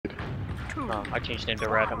Oh, I changed name to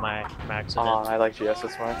red on my max. I like GS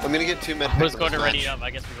this more. I'm gonna get 2 men. Who's going to ready up? I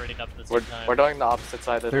guess we're ready up at the same time. We're doing the opposite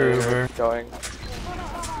side that they're going.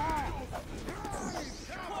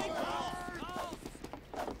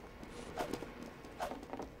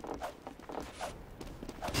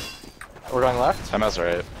 We're going left? MS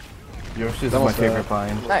right. Yoshi's my favorite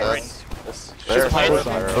bind. Nice. She's playing.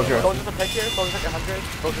 Soldier's a pick here, Soldier's like 100.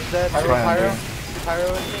 Soldier's dead.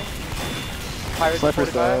 Pyro with me. Pyro's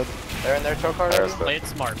Sniper's dead. They're in their choke already. Play it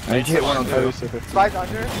smart. I need to hit 102. Spy's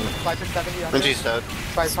under. Spy's like 70 under. Benji's dead.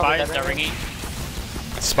 Spy's Spy's ringing.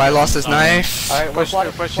 Spy lost his knife. Alright, we're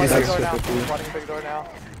plotting push. big door now. We're plotting big door now.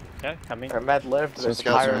 Okay, coming. Our med lived. There's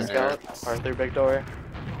Scouts Pyro are and in there. Scout. Our through big door.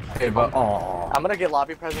 Okay, but I'm gonna get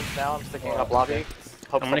lobby presence now. I'm sticking up lobby.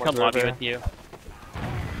 Hope I'm gonna come someone's lobby river. with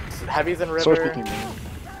you. Heavy's in Source river. peeking.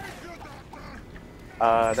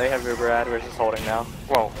 They have river ad. We're just holding now.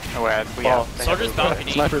 Whoa, no ad. We Well, have they have Soldier's river.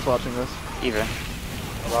 balcony. Sniper's watching this. even.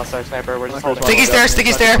 Lost our sniper. We're just Sniper's holding. Sticky's there,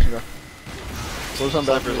 Sticky's there. Soldier's on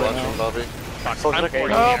balcony Sniper's right watching now. Bobby. Fuck, Soldier I'm like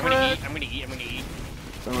 40. 80. I'm gonna eat.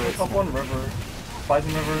 Top one river.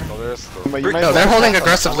 Bison river. No, they're holding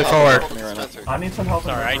aggressively forward. I need some help.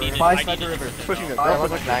 Sorry, I need river. Pushing it. I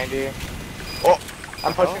was like 90. Oh,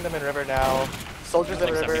 I'm pushing them in river now. Soldiers in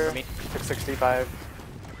Like 70 river. for me. 665.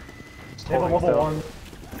 They have a level 1.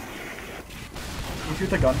 You shoot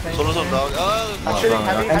the gun thing. Soldier's on dog. I'm shooting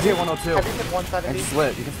heavy. NG Heavy 102. Heavy's at And 170.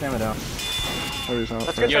 slit, you can spam it out. Heavy's out.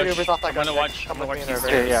 Let's get Yo, the Ubers off that I'm gun. gonna watch- Come I'm with gonna me in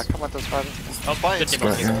watch river. these Yeah, come with us, bud. Oh, Fine. good team.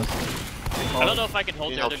 I don't know if I can hold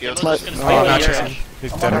You there. help They're you. just gonna Oh, Oh, stay not here. just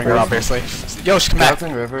he's dead ringer, obviously. Yosh, come Scouts back.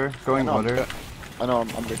 in river, going water. I know, I'm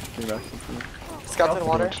coming back. Scouts in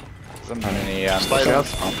water.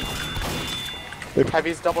 Spiders.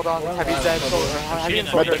 Heavy's doubled on. Heavy's dead. Heavy and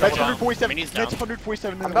Shit, soldier that's doubled on. 147. Minis That's down.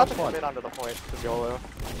 147 I'm about to come in onto the point with YOLO.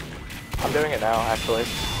 I'm doing it now, actually.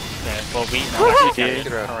 Yeah, well, we did.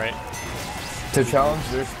 Alright. To challenge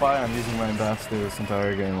their spy, I'm using my bastard this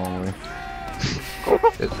entire game only.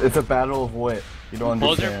 It's a battle of wit. You don't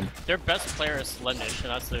Well, understand. their best player is Slenish, and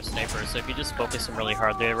that's their sniper, so if you just focus them really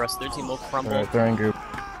hard, the rest of their team will crumble. Alright, they're in group.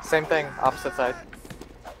 Same thing, opposite side.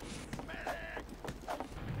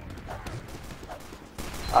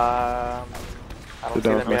 I don't see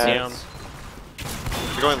them See yet. 'em.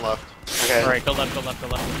 You're going left. Okay. Alright, go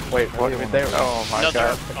left. Wait, what? They Oh my No,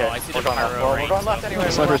 god. oh, I see the We're going left. pyro Well, right, we're going so- left anyway.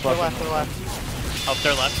 We're Sniper's left. watching. We're left. Oh,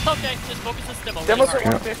 they're left. Okay, just focus this demo. Demo's really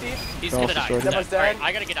at hard. 150. He's gonna die. He's Demo's dead. Alright, dead.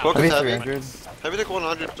 I gotta get out. Focus Heavy heavy. 300. Heavy took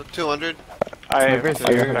 100, 200. Sniper's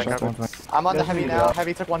here. back Just up. 120. I'm on the heavy now.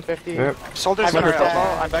 Heavy took 150. Yep. Soldiers in Sniper's our dead.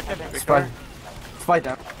 elbow. I'm back in. Spy. Spy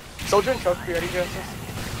down. Soldier and choke priority justice.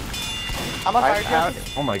 I'm on fire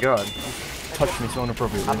justice. Oh my god. Touched me so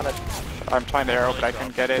inappropriately. I'm gonna. I'm trying the arrow, but I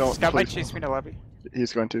couldn't get it. Don't, Scout might please. chase me to lobby.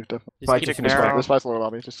 He's going to, definitely. He's Spy keeping kicking an his arrow. This spy's lower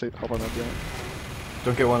lobby, just help on that behind.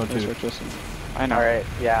 Don't get 102. Nice, Justin. I know. Alright,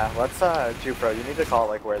 yeah, let's Jupro, you need to call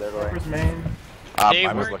like where they're going. River's main. They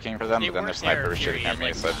I was weren't- looking for them, they but then their weren't sniper there, was shooting at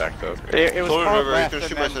me, period, so I backed up. It was Soldier called river, you left, can and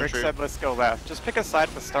shoot my then Rick sentry. said, let's go left. Just pick a side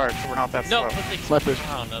at the start, so we're not that No, slow. but they, Snipers.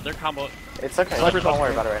 I don't know, their combo. It's okay, Sniper's don't on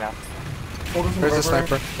worry screen. about it right now. Soldiers in Where's the river.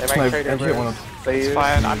 sniper? They might Sniper. trade NG over. 102. They It's use.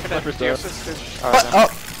 fine, I'm gonna Sniper's do dead. this. Oh,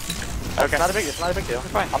 It's not a big deal.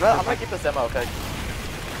 Fine. I'm gonna keep this demo, okay?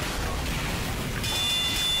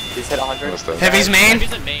 He's hit 100. Heavy's main.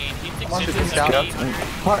 He's in main. He thinks on, he's just scout. main.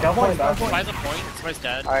 Scout point, scout point. Spy's a point. Spy's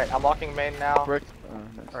dead. Alright, I'm locking main now. Brick.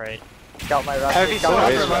 Alright. Scout my rush. Heavy Scout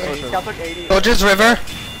soldier, took soldier. 80. Scout took 80. Soldiers river.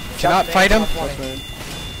 Scout Cannot fight him. 120.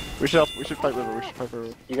 We should help, we should fight river,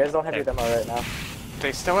 river. You guys don't have your demo right now.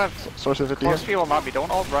 They still have Source of 50 here. close people lobby.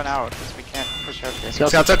 Don't all run out, because we can't push out here.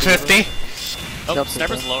 Scouts at 50. Oh, Scout's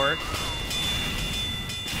sniper's in lower.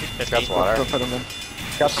 Scout's water. Don't fight him then.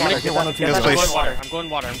 Scout's I'm gonna get get that- 102. get that- Please. I'm going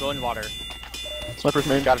water. Sniper's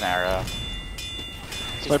main. Got an arrow.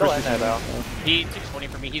 He's still in there though. He took 20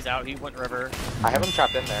 for me. He's out. He went river. I have him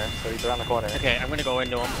trapped in there, so he's around the corner. Okay, I'm gonna go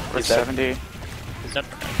into him. We're He's dead. 70. He's dead.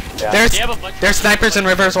 Yeah. There's They have a bunch. there's snipers in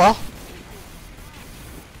river as well.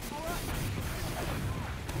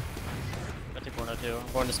 I took 102.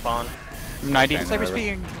 I'm going to spawn. 90. Okay, Sniper's whatever.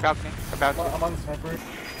 being balcony. About I'm on the sniper.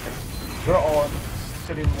 They're all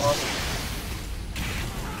sitting left.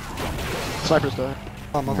 Sniper's dead.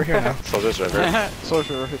 I'm over here now. Soldiers river. Source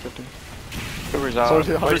river, hit 50. Uber's out. Source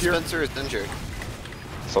hit Buddy 100 here. Spencer is injured.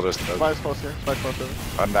 Soldiers dead. Spy's close here. Spy's close here.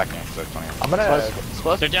 I'm backing, so 20. I'm gonna.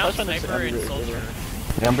 Spy's, They're down Spy's sniper and soldier.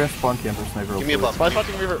 Yeah, I'm gonna spawn camper sniper. Give me a real buff. Spy's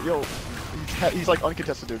watching river. Yo, he's like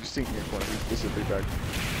uncontested dude, just sinking in corner. This is a big bag.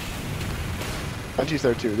 NG's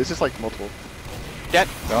there too. This is like multiple. Dead.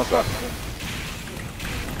 Don't stop.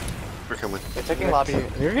 We're coming. They're taking lobby.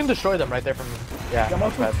 You're gonna destroy them right there from. Yeah. Demo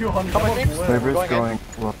took 200. Come on, Demo's James. lit. Sniper's Going in. going.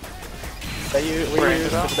 Well, They used,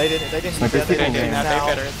 they didn't Sniper's use taking it, they game. use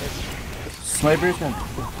now. Snipers can.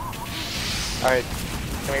 Alright,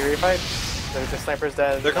 can we refight? The sniper's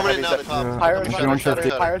dead. They're coming in now to Yeah. top. Pyro's I'm on going shutter.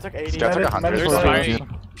 50. Pyro took 80. Scout took 100. There's Scout Spy. Shoot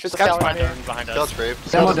the Scout's scout behind behind us. Behind Scout's us.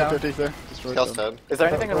 scraped. Demo Scout's down. 50 there. Destroyed Scout's them. dead. Is there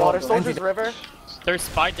anything in water? Soldiers river? There's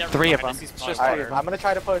Spy down. 3 of behind us. them. He's It's just Spy Alright, I'm gonna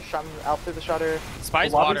try to push. I'm out through the shutter.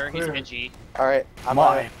 Spy's Lobby's water. He's clear. mid-G. Alright, I'm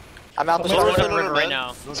Mine. I'm out the Soldiers shutter. in River the right red.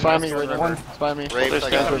 now. Spy me, River. right? Spy me. Raped, There's I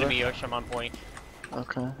guys got coming to it. me, Yosh. I'm on point.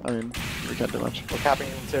 Okay, I mean, we can't do much. We're capping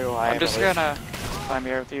him too. I'm just gonna climb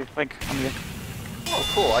here with you. Link, I'm here.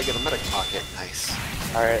 Oh, cool. I get a medic pocket. Nice.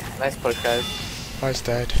 Alright, nice push, guys. Spies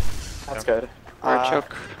dead. That's good. Or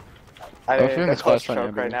choke. I Oh, if you're in got the close splash choke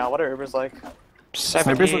front, right now. What are Ubers like?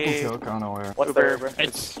 Snipers looking 70. choke. I don't know where. What's Uber. their Uber?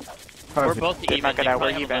 It's Probably we're both Did even. not They get out.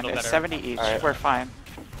 We're probably have a even. little It's better. 70 each. Alright. We're fine.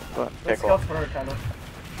 Okay, Let's cool. go for her, kind of.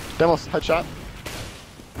 Demos, headshot.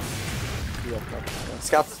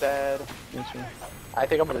 Scout's dead. Yes, sir. I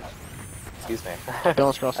think I'm gonna. Excuse me.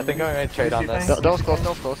 Demos I crossing. think I'm gonna trade on this. Demos close,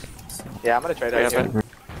 Demos close. Yeah, I'm gonna trade We on have you.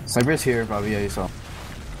 Snipers here, Bobby. Yeah, you saw.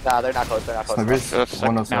 Nah, they're not close. They're not close. Snipers That's like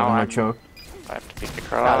 107. now No I'm- choke. I have to beat the Nah,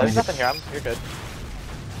 cross. there's nothing here. You're good.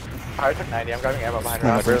 Pyro took 90. I'm grabbing ammo behind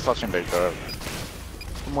her. We're touching big door.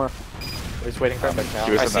 One more. We're just waiting for a big now.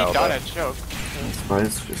 He was I in see the elbow. Dot at choke.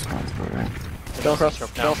 Spies just gone through right. Demos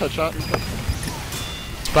cross. Demos headshot.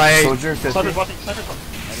 Spy Soldier 50. Sniper's watching, sniper's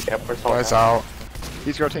watching. Yep, we're sold Spies now. out.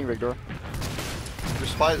 He's rotating big door. There's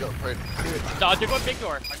spies up right. No, they're going big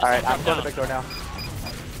door. I just Alright, dropped I'm going to down. big door now.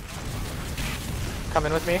 Come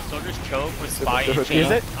in with me. Soldiers choke with Spy. Use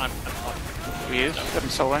and it. I'm We used. I'm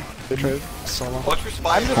solo. They trade. Solo. Watch for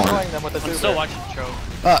spies. I'm destroying them with the I'm still super. watching choke.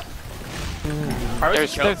 Ah. Pyro's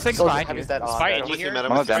There's choke. things Soldier behind heavy's you. dead. Spy Oh, in I'm with you, here. man. I'm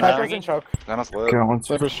One with of you. them. Sniper's in choke. Dennis lit. Okay, one.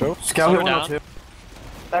 Sniper's choke. Scout hit Solar down. 102.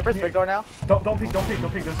 Sniper's big door now. Don't peek, don't peek,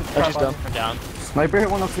 don't peek. This is Edge is down. I'm down. Sniper hit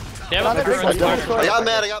 102. They have I'm a in big big door. door. Demo I got score.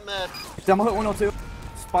 mad. I got mad. Demo hit 102.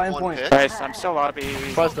 Spy in One point. hit. Guys, I'm still lobby.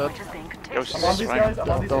 Spy's dead. Yosh I'm on is these swing. guys, I'm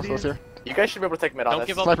on these Demos idiots. here. You guys should be able to take mid on Don't this.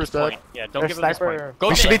 give up Sniper's this dead. point. Yeah, don't There's give up this sniper. point. Go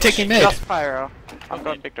We should be mid. taking mid. Just Pyro. I'm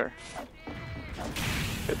going Victor.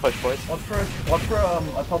 Good push, boys. Watch for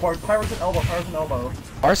a top bar. Pyro's an elbow.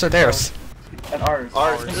 Ours or theirs? And ours.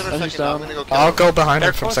 Ours. He's in our Engine's second now. I'm down. gonna go kill I'll him. go behind They're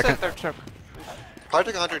him for a close second. at their choke. Pyro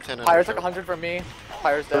took 110. in Pyro our took show. 100 from me.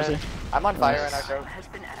 Pyro's Where's dead. he? I'm on fire and I choke.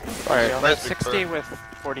 Alright, Nice we're at big 60 bird. with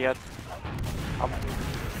 40 at. I'm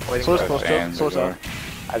waiting Source for close, And Source big out. door.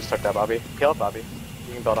 I just took that, Bobby. Heal up, Bobby.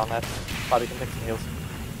 You can build on that. Bobby can take some heals.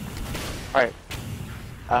 Alright,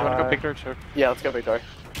 you wanna go big door choke? Yeah, let's go big door.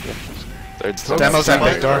 Third Demos at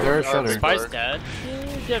Spy- big door. They're a Our shutter. big Spy's door. dead.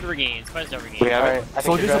 Dead regain. Spy's dead regain. We have Alright, it. I think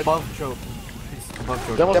Soldiers you're good. above choke. He's above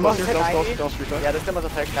choke. Demos Demos close, hit Demos 90. close, Demos reset. Yeah, this demo's a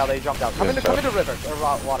pick. Now they jumped out. Come into river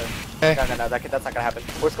or water. Hey. No, that's not gonna happen.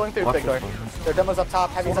 We're going through Watch big door. this one. Their demo's up top.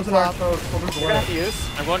 Heavy's up Soldiers in our top. choke. Soldiers You're gonna have to use.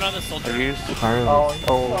 I'm going on the soldier. I used. Pyro.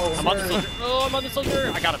 Oh, I'm on the soldier. Oh, I'm on the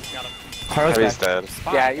soldier. I got him. Got him. Pyro's Heavy's back. dead.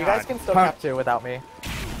 Spy, Yeah, you guys God. can still cap 2 without me.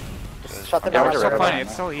 Just shut the Yeah, we're door. still playing.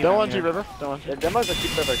 It's still even. Demo on G here. river. Demo on G. The demos are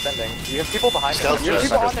keep river extending. You have people behind them. Stealth You have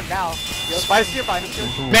chest. people on them now. Spice here behind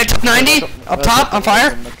us. Mid took 90. Up top, on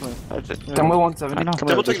fire. Demo 170. I know.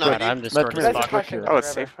 Double take 90. I'm just Matt, working come You here. guys are spot. crushing Oh,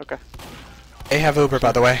 it's the river. safe. Okay. They have Uber,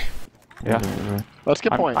 by the way. Yeah. Let's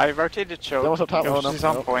get point. I rotated choke. Demos up top. Oh, no. She's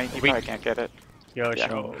on No. point. You probably can't get it. Yo, Yeah.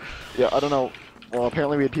 show. Yeah, I don't know. Well,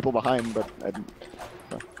 apparently we had people behind, but I didn't.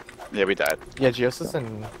 Yeah, we died. Yeah, Geosis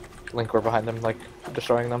and Link were behind them, like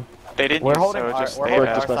destroying them. They didn't We're use holding so our, just we're they holding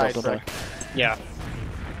have- our side. Just So back Yeah.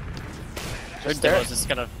 Their Just there. demos is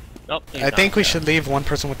gonna. Oh, he's I not. think we should leave one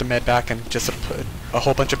person with the mid back and just put a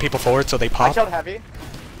whole bunch of people forward so they I pop. killed heavy.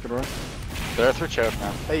 Good work. They're through choke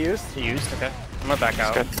now. They used. He used. Okay. I'm gonna back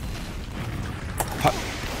out. good.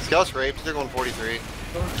 Scout's raped. They're going 43.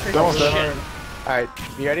 Demos Shit. dead. All right,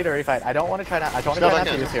 be ready to refight. I don't want to try not. I don't want to Go try back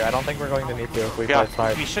not to in. use here. I don't think we're going to need to if we Yeah, play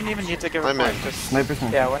smart. we shouldn't even need to give a I'm point. in. Just Snipers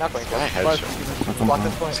in. Yeah, we're not going to. I Block headshot.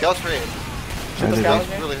 this point. Scout's raped. Shoot the Yeah, scout Scout's with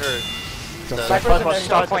me. really hurt. He's dead. Sniper's in there.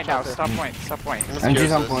 stop point now. Stop point. Stop point. I'm with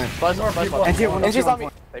NG's on Geosis. point. Spies more, spies more. NG at And she's 102 on on me.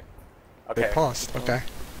 point. They Okay. paused. Okay.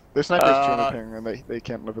 Their sniper's Uh, ping, and they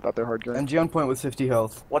can't live without their hard gear. NG on point with 50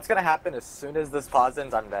 health. What's gonna happen as soon as this pause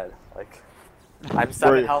ends? I'm dead. Like, I'm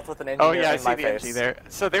 7 you? health with an engineer Oh yeah, I in see my the face. NG there.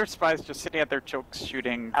 So their spies just sitting at their chokes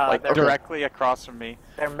shooting like they're- directly across from me.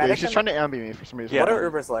 They're Yeah, he's medic. just trying to ambi me for some reason. Yeah. What are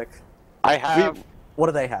Ubers like? I have. What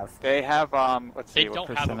do they have? They have let's see They what don't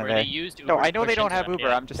have percent Uber. are They they? used Uber. No, I to know they push don't into have them, Uber.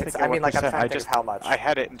 yeah. I'm just It's, thinking I mean, what like, I'm percent. trying I to think just of how much. I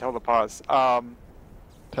had it until the pause.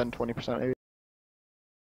 10-20% maybe.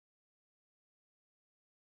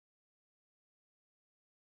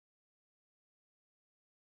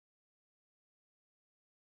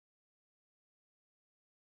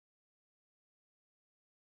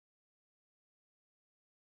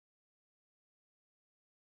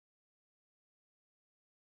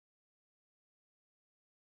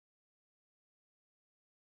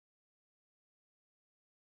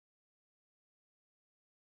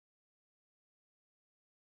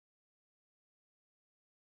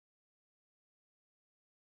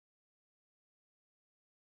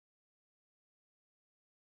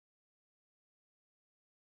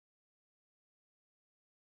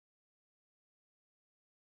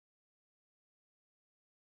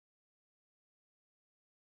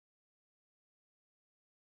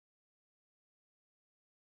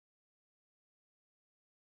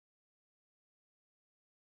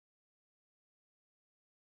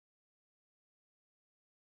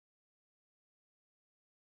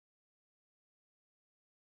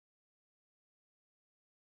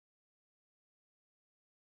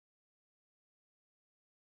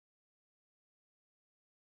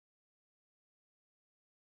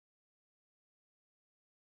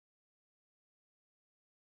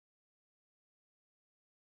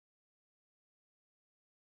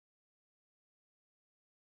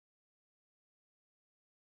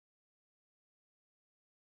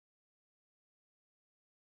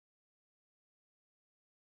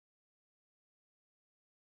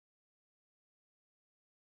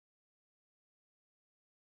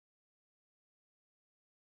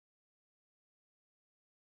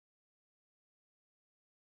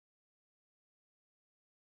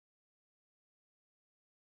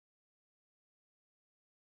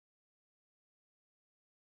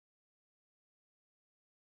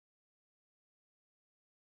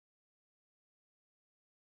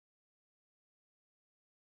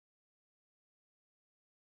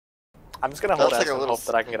 I'm just gonna hold That's S like a and little. hope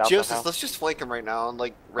that I can get out Geosis, somehow. let's just flank him right now and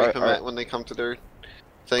like rape him Alright. when they come to their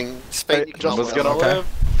thing. Spain, you can help Justin's him. gonna Okay. live.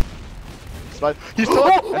 Slide. He's still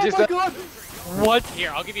Oh my god! What?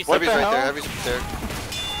 Here, I'll give you Heavy's some. right there. Heavy's right there.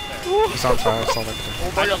 He's on fire. It's all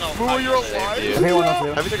like I don't know. Boo, you're alive. I think one of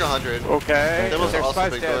you. Heavy took 100. Okay. That was Their also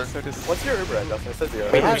spy's big dead, door. so just... What's your Uber at, Justin? It says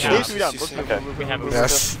 0. We have Yeah. shots. Yeah. We have that.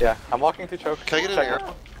 Yes. Yeah, I'm walking through choke. Can I get in Check there?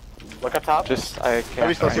 it. Look up top. Just, I Heavy's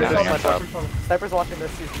can't still find here. anything on top. Sniper's watching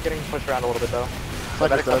this. He's getting pushed around a little bit though. Sniper's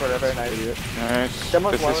Medics up dead. river, nice. Idiot. Nice.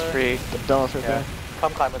 Demo's This is lower. free. Demo's right Yeah. there.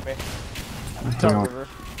 Come climb with me. Top river.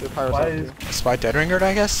 The Pyro's Why up is- too. Spy dead ringered,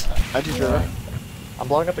 I guess. Anti's river. I'm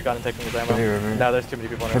blowing up the gun and taking his ammo. Heavy river. No, there's too many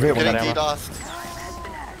people in Heavy river. river. Getting Ammo. DDoSed.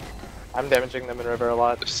 I'm damaging them in river a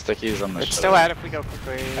lot. There's stickies on the It's still out if we go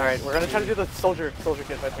quickly. Alright, we're gonna try to do the soldier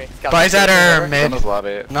kit with me. Scout. Spy's at her mid. Someone's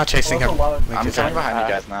lobby. Not chasing him. Also, Like, I'm he's coming at- behind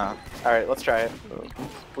you guys now. Alright, let's try it.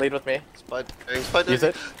 Lead with me. Spy there. Use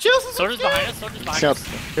it. Geosis, Soldier's behind us. Soldier's behind Scouts.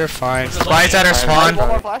 us. You're fine. Spy's at her One spawn.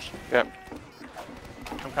 more flash. I'm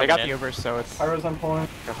They coming got in. the Uber, so it's... Pyro's on point.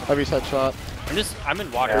 Heavy's headshot. I'm in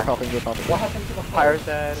They're water. popping, they're popping. What happened to the Pyro's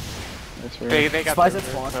dead. Nice for They you. got Spies the at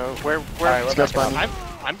Uber, spawn. so we're... Alright, we're Scouts back behind up.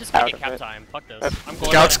 you. I'm just Out making of cap it. time. Fuck this. I'm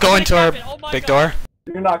going. Scouts I'm going to gonna our cap it. Oh my big God. door.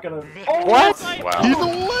 You're not gonna. What? Wow. He's a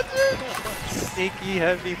legend! Sneaky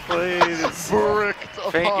heavy plays. Bricked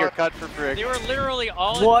Faint, you're apart. cut for brick. They were literally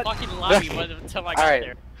all What? in fucking lobby until I got Alright,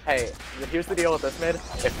 there. hey, here's the deal with this mid.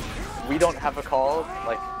 If we don't have a call,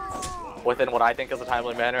 like, within what I think is a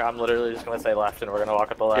timely manner, I'm literally just gonna say left and we're gonna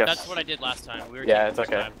walk up the left. Yes. That's what I did last time. We were Yeah, taking it's this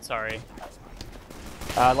okay. time. Sorry.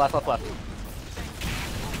 Left.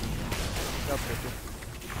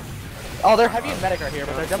 Oh, they're heavy and medic are here,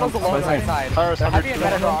 but their demo's alone on the right side. Pyro's Their heavy 100. and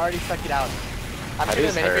medic are already stuck it out. I'm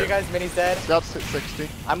shooting a mini for you guys, mini's dead. Scouts hit 60.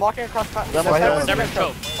 I'm walking across Demo's Demo's dead. Seven dead.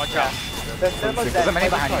 choke. Watch out. Demo's dead. There's a mini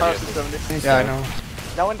behind you. Pyro's hit 70. Yeah, I know.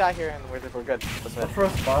 No one die here and we're good. This mid. Look for a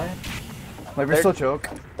spy. Sniper still choke.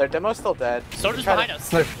 Their demo's still dead. Soldier's Try to- behind us.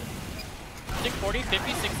 Sniper. 40,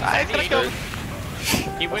 50, 60, I 70, gotta 80.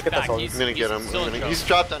 He went get the back. soldier. He's I'm gonna get him. still in choke. He's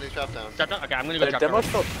dropped down. He's dropped down. Drop down? Okay, I'm gonna go Their drop demo's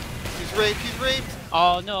down. still. He's raped. He's raped.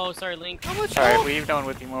 Oh no, sorry, Link. Alright, we've done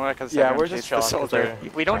with Timura because Yeah, we're just the chilling 'cause soldier.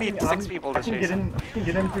 they're- We don't need 6 people to I can chase get him. in. I can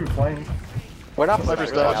get in through flank. We're not Sniper's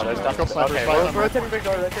pushing right dead. now. There's Sniper's nothing. dead. Okay, Sniper's we're dead. rotating big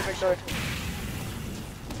door. Rotating big door.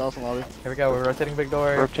 Scouts in lobby. Here we go. We're rotating big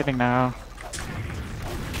door. Rotating now.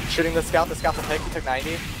 Shooting the scout. The scout will take. He took 90.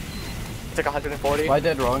 He took 140. Spy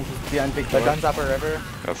dead wrong. He's behind big Their door. guns upper river.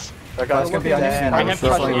 Yes. Their guns That's gonna be on dead. you. I I'm have just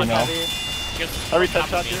trouble letting you with know. heavy. Heavy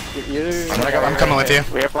headshot here. I'm coming with you.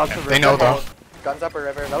 We have lots of They know though. Guns upper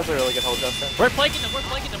river. That was a really good hold, Justin. We're flanking them. We're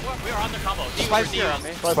flanking them. We're on their combo. Spy's here on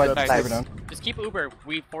me. Spy's Spy dead. sniper down. Just keep Uber.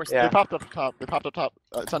 We forced Yeah. They popped up top. They popped up top.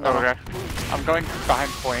 It's on Oh, okay. I'm going behind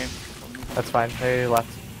point. That's fine. Hey, left.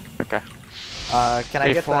 Okay. Can I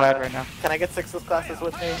They get full ad right now. Can I get sixes classes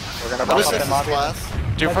with me? We're gonna How bump much up is in this lobby. class?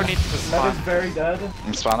 Jupo needs to That is spawn. very dead.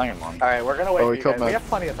 I'm spawning in one. All right, we're gonna wait Oh, for we you killed guys. We Matt. have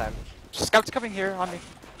plenty of time. Scouts coming here on me.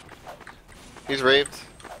 He's raped.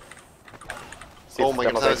 See Oh if my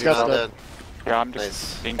Demo's god, he's dead. not dead. Yeah, I'm just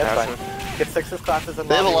Nice. being That's passive. fine. Get sixes classes in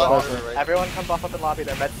They have a lobby. lot while- of right? Everyone come buff up in lobby.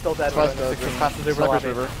 Their med's still dead. We're Spy's doing the dead. sixes classes over Sniper's lobby.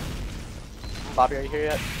 river. Bobby, are you here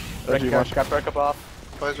yet? Reggie, Rick, watch. got Brick off.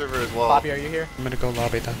 Spies River as well. Bobby, are you here? I'm gonna go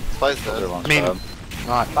lobby then. Spies They're dead. long I mean- side.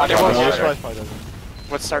 Not. Bobby, There was- where's- Spy's Spy doesn't.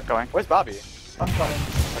 Let's start going. Where's Bobby? I'm coming.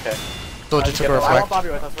 Okay. Soldier took a I want reflect. Bobby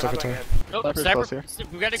with us. We're not Took a going turn. in. Oh, Sniper's sniper. close here.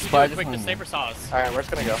 We gotta do Spy it quick. The just- sniper saw us. All right, we're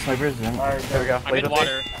just gonna go. Sniper's in. Alright, Here we go. I'm Lead in with me.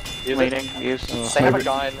 water. Use it. Leading, use. They have a Sniper-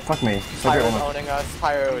 gun. Fuck me. Sniper Pyro's one. owning us.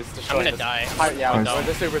 Pyro is I'm destroying gonna us. die. Yeah, I'm no, done.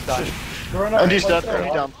 this Uber's done. And he's dead. And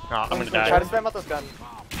he's down. No, I'm gonna Try die. to spam out this gun.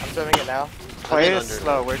 I'm spamming it now. Play I'm in it under.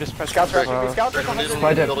 slow, we're just pressing Scouts rushing slow. me. Scouts are Rick, we need 100. to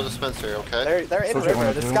Spy dead. build a dispenser, okay? They're in Soldier river.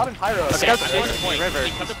 one, The too. scout and Pyro. Okay, Scouts come are to in point. river.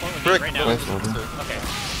 Come to point with me Brick, right build now. a dispenser. Okay.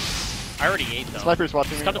 I already ate though. Sniper's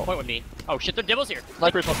watching me. Come to point with me. Oh shit, the devil's here.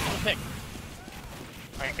 Sniper's Pick. Pick.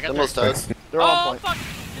 Alright, I got Almost there. dead. They're all Oh on point. fuck!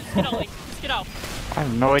 Just get out, Link. Just get out. I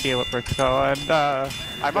have no idea what we're going.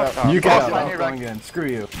 I'm up top. You Oh, get fine, out. you're Going right. again. Screw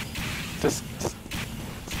you. Just, can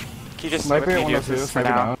you just Sniper with me, 102, Deuces, for sniper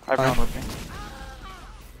now? down. Everyone with me.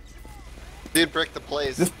 Dude, brick the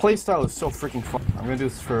plays. This playstyle is so freaking fun. I'm gonna do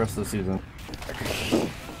this for the rest of the season.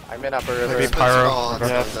 I'm in upper Maybe river. Pyro. Oh, Yeah,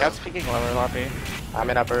 that's Scouts peeking lower lobby. I'm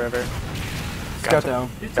in upper river. Scout down.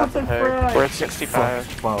 Got the hair. We're at 65.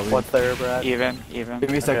 Fuck. Wow, dude. What's the river at? Even. Give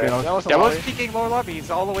me a second. Okay. I'll- That was a That was lobby. peeking lower lobby, he's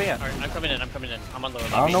all the way in. Alright, I'm coming in. I'm on lower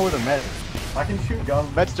lobby. I don't know where the med is. I can shoot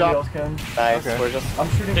guns. Med's Somebody job. else can. Nice. Okay. We're just. I'm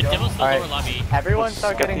shooting The guns. devil's still Alright. lower lobby. Everyone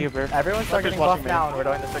start Get the getting. Uber. Everyone start Sniper's getting watching buffed me. now, and we're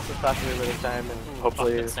doing the sixes classes Uber this time, and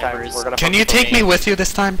hopefully Fucking this time snipers. we're gonna. Can you take me with you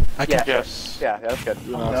this time? I Yeah. can. Yes. Yeah, that's good.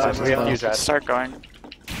 No, Yeah, sixes we have down. huge red. Start going.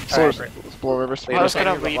 Source. Blow river. I was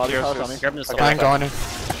gonna leave Lobby here. palace on me. Grab him the I'm going in.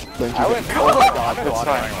 Thank I you. went. Oh my god, I'm in It's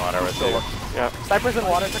water. fine. Water with you. Snipers in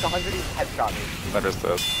water took 100, he headshot me.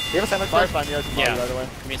 Understood. Do you have a sandwich? Fire's fine, you guys can Yeah. right away.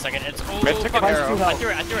 Give me a second. It's oh, Red took an fuck. arrow. I threw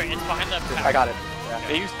it. It's behind the. I got it.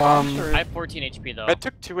 They used Um, I have 14 HP though. Red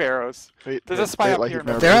took 2 arrows. Wait, There's a spy up like here, you've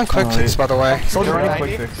never They're on been. quick fix, by the way. Soldier They're on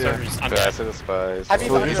 90? quick fix, So yeah. just- I'm Yeah, I dead. see the spies. Have you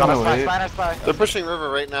So done he's your on the way. They're pushing river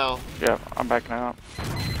right now. Yeah, I'm backing out.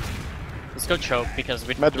 Let's go choke because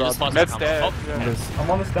we Med just drop. lost Med's our dead. combo. Oh, Yeah. I'm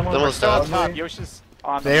on this demo. Then we'll Still on stop. top. Yoshi's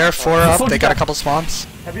on. They are 4 up. They got a couple spawns.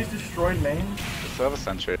 Heavy's destroyed main. Still have a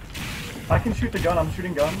sentry. I can shoot the gun. I'm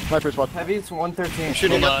shooting gun. Sniper's what? Heavy's 113.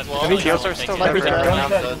 Shooting Well, up the wall. heavy Shields are still Sniper's there. down. I'm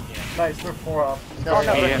dead. Nice, we're 4 up. Oh, no,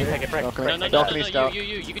 Yeah. you take it, break. Okay. No, no, no, Balcony no, scout.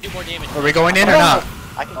 you can do more damage. Are we going in or not?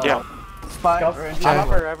 I can Yeah. Spy. Scouts- or I'm engine. up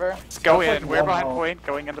for river. Let's go That's in. like We're one behind health. point.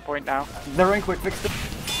 Going into point now. They're in quick fix.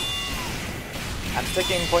 I'm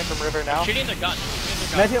sticking point from river now. Shooting the gun.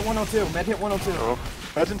 Med hit 102. Med hit 102. Oh,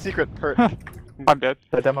 Imagine secret hurt. I'm dead.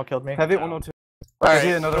 The demo killed me. Heavy hit 102. Alright.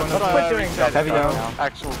 Heavy another Let's 102. quit doing reset. that. Heavy down.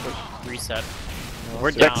 Actual push. Reset.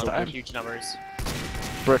 We're Next down. time. Huge numbers.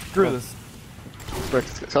 Brick. Screw this. Brick.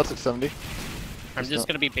 Scouts at 70. I'm just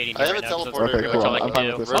gonna be baiting I you have right a now. 'cause teleporter that's Okay, pretty cool. much all I I'm can fine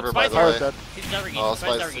do. with this. River, by the Fire's way. dead. He's not Oh, Spice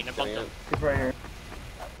Spice not I bumped him. He's right here.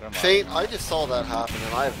 Fate, I just saw that happen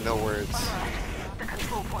and I have no words. They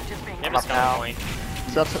have I'm a up now. scout point.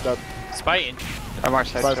 Scouts at dead. Spy in. I marched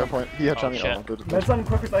Spies head. on point. He had shot me. shit. Oh, good. Med's on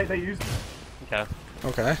quick fix. They used. Okay.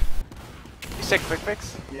 Okay. You said quick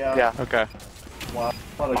fix? Yeah. Yeah. Okay. Wow.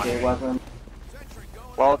 Not a gay weapon.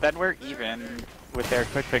 Well, then we're even with their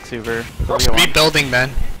quick fix Uber. Rebuilding,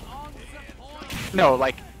 man. No,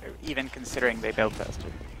 like, even considering they build faster.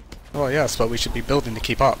 Well, yes, but we should be building to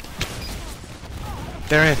keep up.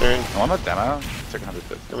 They're in. They're in. I want a demo. Took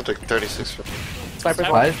 150. I'm gonna take 36 from Sniper's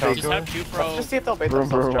Just one. have, Fake just have Let's Jupro, just see if they'll bait Bro,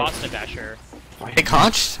 themselves. bro. Boston Basher. They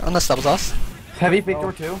conched, unless that was us. Heavy big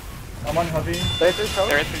door 2. I'm on heavy. They threw choke.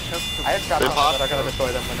 They're in through choke. I have traps They on pop. them that are gonna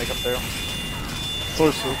destroy them when they come through.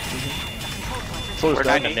 Solar's Solar's We're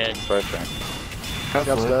dead. 90. Mid. Spies thing.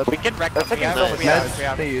 Scouts dead. We can wreck They're them. taking We so have, much we have, damage. we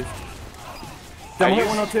have. They used. Demo hit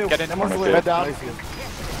 102. Get in. Demo's Med lit. Med down. Part,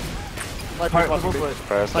 Sniper's demo's watching lit.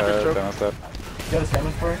 Spies Sniper's dead. choke. Demo's dead. You got a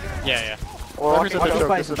sandwich for? Yeah. We're walking Sniper's choke. choke.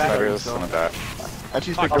 Spice This is back. Sniper's gonna die. And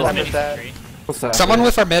she's Fuck, picked this up. mid is dead. free. What's that? Someone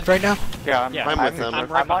with our mid right now? Yeah, I'm, Yeah, I'm with them. I'm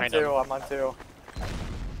right I'm on behind him. 2. I'm on 2.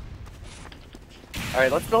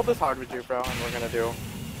 Alright, let's build this hard with Jupro, and we're gonna do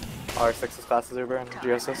R6 as fast as Uber and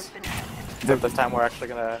Geosis. Except this time we're actually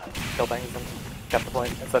gonna kill things and cap the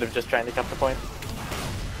point, instead of just trying to cap the point.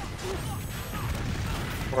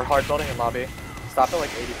 We're hard building in lobby. Stop at like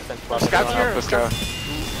 80% plus. Scouts here. Let's go.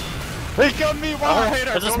 They killed me while I hit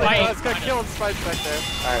her. There's a Oh spy my god, it's got behind killed. Spice back there.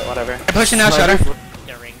 Alright, whatever. I'm pushing now, Shutter.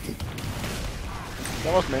 Get ringed.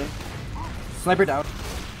 That was me. Sniper down.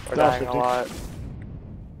 We're Down dying a 50. lot.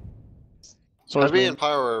 Solar's I'd be main. in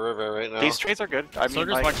Pyro or River right now. These trades are good. I mean,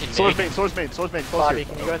 Soldier's like, watching Solar's mid. main. Solar's main. Solar's main. Close Bobby, here.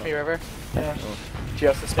 can you go with me, River? Yeah.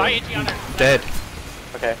 Geosis. Spy too. in on her. Dead.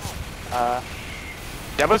 Okay.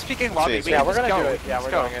 Demo's speaking lobby. See, Yeah, can we're just gonna go. do it. Yeah, Let's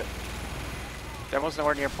we're go. doing it. Demo's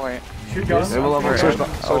nowhere near point. Shoot gun. They will I'm Solar's shooting. not.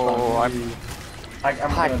 Solar's Oh, not. I'm. I'm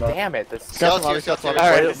God gonna die. damn it. This Scouts here, scouts here.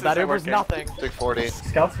 Alright, this that isn't Uber's working. nothing. Take 40.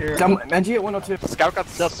 Scouts here. NG at 102. Scout got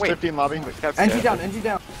Scouts wait. 50 in lobby. Scout's NG dead. down, NG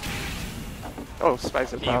down. Oh,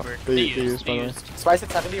 Spice is out. They They used. used, They by the way. used. Spice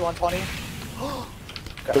at 70, 120.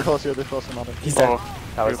 They're close here. They're close in lobby. He's dead. Oh,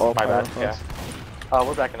 That was Oh, my bad. close. Yeah.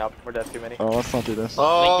 We're backing up. We're dead too many. Oh, let's not do this.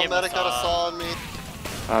 Oh, They give us, medic got a saw on me.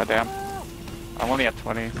 oh damn. I'm only at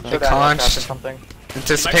 20. So. Should I have conched. or something?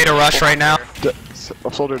 Anticipate a rush right now.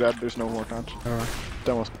 Soldier dead. There's no more conch. Oh.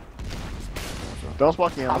 Demo's. Demo's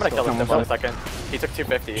walking in. I'm gonna Let's kill go. this demo in a second. He took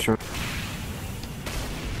 250. Sure.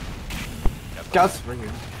 Scouts. Right here.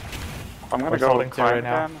 I'm gonna We're go holding two climb right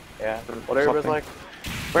now. them. Yeah. Whatever it was like.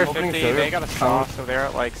 We're Opening 50. third. They got a saw, so they're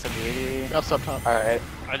at like 70, 80. Scouts up top. Alright.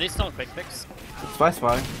 Are they still in quick fix? Spy,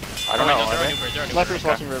 spy. I don't know. They're Are on they? Uber, they're on Uber. Sniper's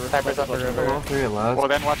watching river. Sniper's up the river. All 3 at last. Well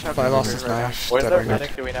then watch out. I for lost Uber his right now. knife. Where's Dead their ringer.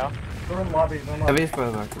 medic? Do we know? They're in lobby. They're in lobby. Heavy's by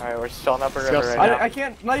the back. Alright, we're showing up a river Scouts. right now. I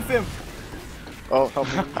can't knife him. Oh, help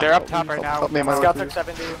me. They're up top right now. Help me, my Scout lord. took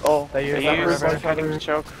 70. Oh, They They used up a use river. trying to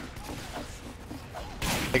choke.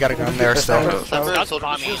 They got a gun there still. Sniper, Scout's soldier.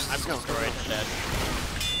 bombing. I'm destroyed. I'm dead.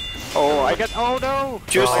 Oh, I get. Oh no!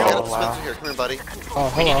 Juice, I got a wow. dispenser here. Come here, buddy.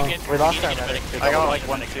 Oh, We need hello. to get. We lost need our to get medic. medic. I got like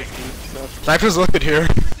 160. Sniper's looking here.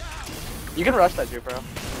 You can rush that Jupro.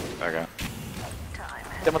 Okay.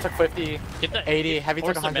 Demo took 50. Get the 80. Heavy took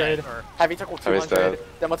force the 100. med, or- Heavy took Heavy's 200. dead.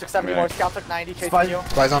 Demo took 70 Yeah. more. Scout took 90. Chasing Spy. you.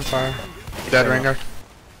 Spy's on fire. Dead ringer.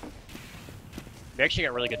 We actually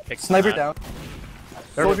got really good picks. Sniper on that. down.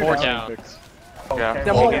 They're Soldier 4 down. down. Yeah. Okay.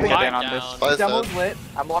 Demo We can lit. get in on Down. this. Spies Demo's dead. lit.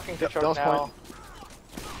 I'm walking to choke Demo's now. point.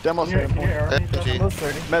 Demo's Can you point. air me? FG. Demo's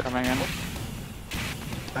 30. Med coming in.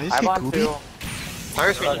 Nice, I'm on Gooby. 2.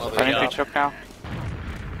 Pyro's being I lobby. think Yeah. we choke now.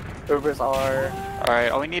 Ubers are...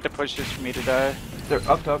 Alright, all we need to push is for me to die. They're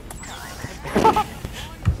up.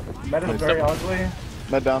 Med is very ugly.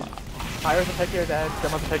 Med down. Pyro's a pick here, dead.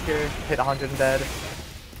 Demo's a pick here. Hit 100 and dead.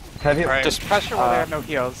 Heavy. Alright. Just pressure while they have no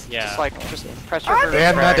heals. Yeah. Just pressure for They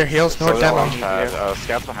have frag. neither heals nor Soldier demo. launch pad.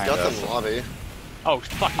 Scouts behind Got them us. in lobby. Oh,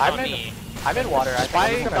 fuck, I'm on in- me. I'm in water. I think Spy,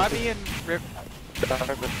 I'm, just gonna, Bobby, and Rip.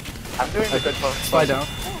 I'm doing the good poke. Spy down.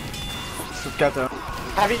 Scout down.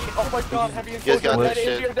 Heavy. Oh my god, heavy and You guys soldier got dead. this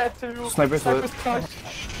Injured dead too. Sniper's lit.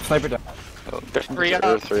 crushed. Sniper down. There's 3 up.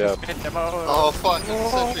 There's 3 up. Demo. Oh fuck,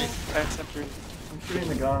 sentry. And sentry. I'm shooting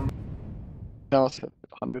the gun. No, it's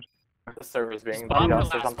 100. The server's being Bomb DDoS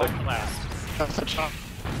or last, something. bomb last. That's a shot.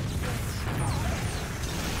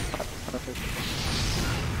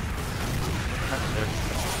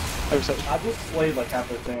 I just slayed like half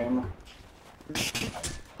the team.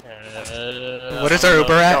 What is our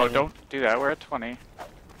Uber at? No, don't do that. We're at 20. I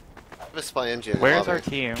have a spy engine in Where's lobby. our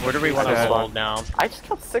team? Where do we One want of to sold now. I just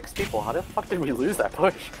killed 6 people. How the fuck did we lose that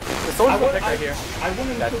push? The soldier's a pick right here. I went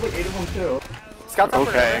into like 8 of them too. Scout's up for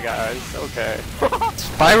Okay, river. guys. Okay.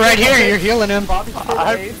 Spy right here, you're healing him. Bobby's still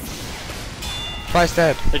I'm- raised. Spy's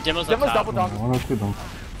dead. The demo's up Demo's top. double dunk. 102 dunk.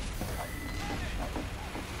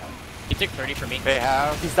 He took 30 for me. They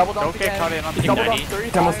have. He's double dunked Don't get again. caught in on He's the double 90. dunked 3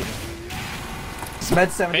 Demo's- times.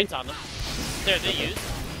 Med 70. Bait's on them. There, they used.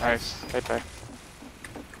 Nice. Right there.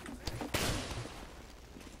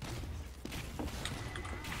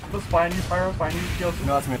 Just find you, Pyro. Find you, kills.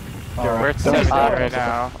 No, that's me. We're at Demo's 70 down. right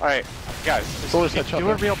now. Alright, guys. Soldier's Just headshot do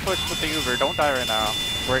a down. real push with the Uber. Don't die right now.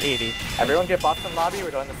 We're at 80. Everyone get buffed in lobby.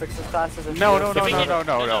 We're doing the 6 classes. No, no, If we no, get-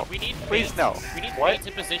 no, no. We need Please, baits. no. We need What? baits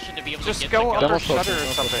in position to be able Just to get go the under gun. shutter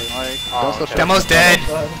or something. Like, Oh, okay. Demo's dead.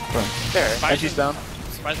 there. Edgy's down.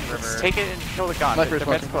 Spies in the river. Take it and kill the gun. Sniper's The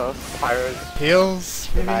bed's smoking. close. Pyro's Heals.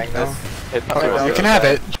 denying this. Hit You can have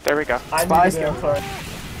it. There we go. I Spies need to down. sorry.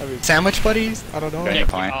 Sandwich buddies? I don't know. Okay. Yeah,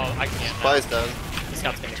 Fine. oh, I can't. Spy's dead. The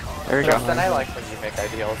scout's gonna call. There we go. Justin, I like when you make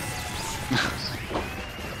ideals.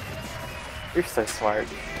 You're so smart.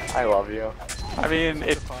 I love you. I mean,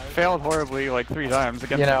 it failed horribly like 3 times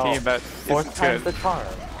against You know, a team that 4th is time's good. the charm.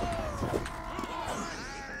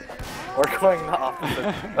 We're going the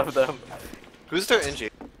opposite of them. Who's their NG?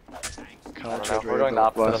 We're going the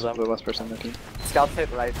opposite of them. The last person on their team. Scouts hit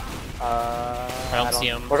right. I don't see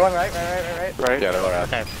him. We're going right. Right? Yeah, they're all right.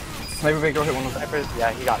 Okay. Sniper big door hit one of them. Snipers,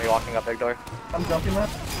 yeah, he got me walking up big door. I'm jumping that.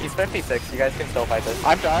 He's 56, you guys can still fight this.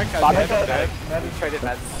 I'm dying. Bobby I'm dead. dead. He traded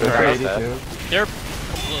meds. They're Alright. 82. They're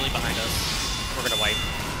completely behind us. We're gonna wipe.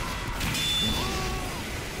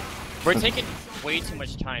 We're taking way too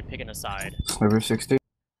much time picking a side. Sniper 60.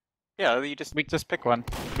 Yeah, you just pick one.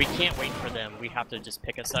 We can't wait for them. We have to just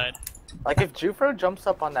pick a side. Like if Jufro jumps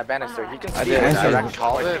up on that banister, he can see did. it I direct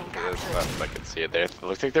call like, it. I could see it there. It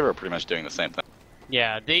looks like they were pretty much doing the same thing.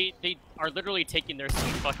 Yeah, they are literally taking their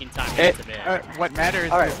sweet fucking time to get to mid. What matters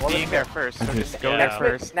Alright, is well, being there first, so just go Yeah. there Next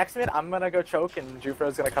first. next minute, I'm gonna go choke and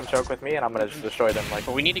Jufro's gonna come choke with me and I'm gonna just destroy them. Like,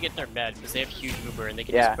 But we need to get their med because they have huge Uber and they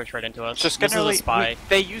can Yeah. just push right into us. Just this gonna is a early, spy.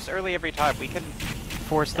 they use early every time. We can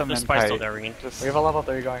force them The and spy's still fight. there, Reen. we Just have a level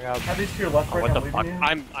 3 going up. Heavy's to your left, Oh, right what now, the fuck? leaving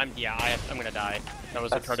you. I'm gonna die. That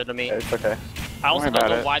was That's- retarded of me. It's okay. I also worry don't about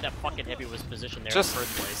know it. why that fucking heavy was positioned there Just- in the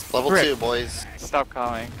first place. Level Rick. 2, boys. stop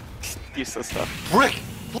calling. Useless stuff. Rick,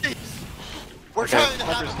 please! We're Okay. trying to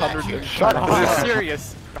have a match. Shut up. This is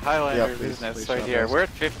serious Highlander Yeah, please, business please right shut here. up. We're at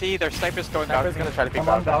 50. Their sniper's going Sniper's down. gonna try to pick I'm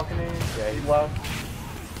on up. balcony. Yeah, He he's left.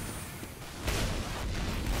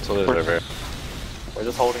 So there's river. We're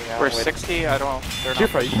just holding now. We're waiting. 60. I don't. They're not.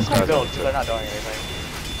 Jufro, you can Guys still build are because they're not doing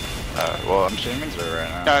anything. Well, I'm shooting river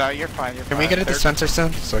right now. No, you're fine. You're Can fine. we get a They're- dispenser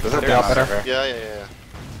soon? So I can They're help you out down better. river. Yeah.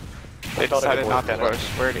 They thought it decided was not to working.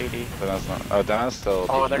 push. We're at 80. Dennis not. Oh, Dennis still.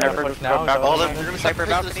 Oh, they're gonna river. push now. Oh, so- they're gonna Sniper try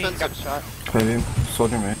to balcony. pick the Got shot. Heavy.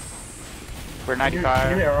 Soldier mate. We're Can you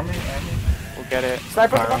 95. arrow me? We'll get it.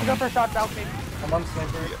 Sniper's about to go for a shot balcony. I'm on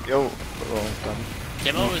sniper. Yo. Oh, done.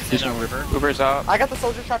 Demo is in a river. Uber's up. I got the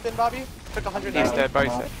soldier trapped in, Bobby. Took 100 He's damage. dead.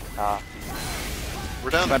 Body's dead. We're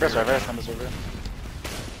down. Sniper's river. Sniper's river.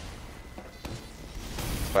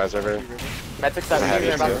 Spies river. Med took 70, Heavy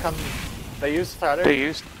they're about too. to come. They use Threader. They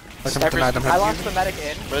used. Let them deny them. I launched the medic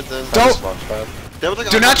in. Red's in. Don't- Launch pad. They were like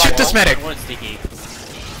Do on not the shoot this wall. medic! One sticky.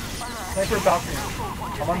 Sniper balcony.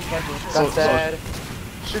 I'm on sniper. That's dead.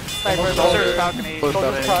 Shoot the sniper. Soldier's balcony.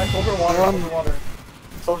 Soldier's crushed. Over water, over water.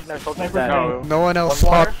 Soldier's soldier's Sniper dead. No. No one else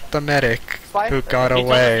One more. fought the medic Spy? who got He told us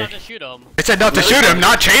away. not to shoot him. I said not to shoot him,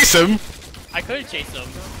 not chase him! I couldn't chase him.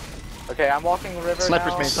 Okay, I'm walking river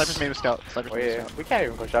Sniper's now. main. Sniper's main with scout. Sniper's main with Wait, scout. we can't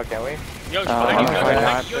even push out, can we? Yosh, I behind you, know, Yosh, I know.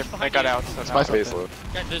 behind you, Yosh, They behind got you. out. So Spice now. up there.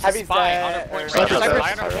 Yeah, there's a Heavy's spy dead, on our point. or- There's a Sniper's spy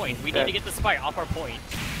dead. on our point. We need to get the spy off our point.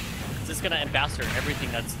 This is gonna ambassador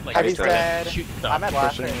everything that's like Heavy's trying to dead. shoot stuff. I'm at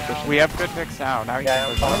last Pushing, right now. We have good picks now. Now you Yeah, can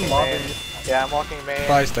I'm push walking on. main. Yeah, I'm walking main.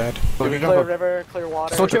 Spy's dead. Soldier Clear jump river, clear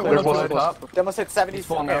water. Soldier clear 102 wood. top. Demos hit 70. He's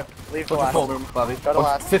full Okay, now. leave the Soldier last. full, Bobby. Go to Oh,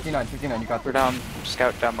 last. 59, 59, you got We're this. down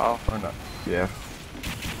scout demo. Or not. Yeah.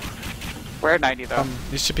 We're at 90 though.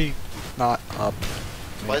 You should be not up.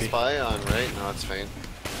 Spy Maybe. spy on right? No, it's faint.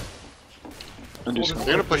 And do They're some.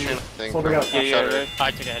 gonna push in, I think. Soldier got- Yeah, Shutter. yeah. I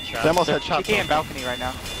took a headshot. Demos headshot. PK and balcony right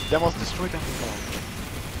now. Demos destroyed them.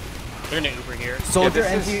 They're gonna Uber here. Soldier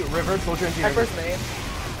this NT river, soldier NT river. Sniper's main.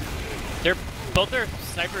 They're both their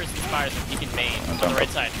snipers and spies are peeking main on the right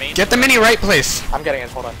side. Main. Get the mini right place. I'm getting it.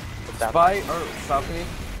 Hold on. It's down. Spy or balcony.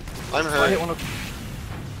 I'm Spy hit hurt. one of.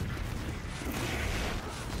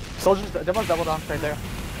 Soldiers, Demo's double down right there.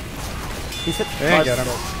 He's hit. Hey, get him.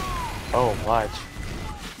 Oh, watch.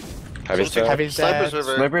 Heavy's dead. Heavy's Sniper's dead.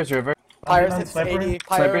 river. Sniper's river. Pyro's On hits sniper. 80. Sniper,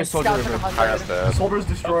 Pyro's soldier scouts river. 100. Pyro's dead. Soldier's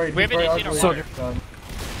destroyed. We He's haven't very hit our ugly. Soldier. Done.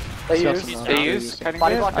 They Scouts use. is They down. use cutting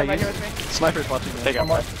Body grid. block I right here use. with me. Sniper's watching. They got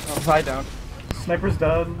Someone- Side down. Sniper's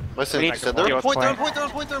done. Listen, We need they're to on point, they're on point. point, they're on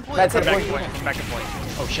point, they're on point. Med's Come hit back to 40. point. Come back to point.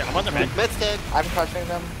 Oh shit, I'm on the med. Med's dead. I'm crushing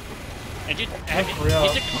them. And you, he real.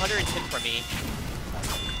 took 110 from me.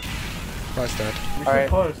 Spy's dead. We Alright. should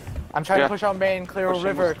post. I'm trying Yeah. to push on main, clear Pushing.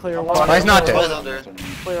 river, clear water. Spy's not Spy's dead. under.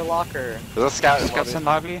 Clear locker. There's a scout. Scouts in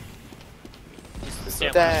lobby.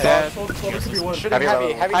 Stand Dead. Dead. Soldier could be one. Shooting Heavy heavy.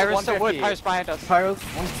 level. Heavy Pyro's still wood. 150. Pyro's behind us. Pyro's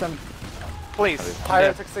 170. Please.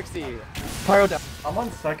 Pyro took 60. Pyro down. I'm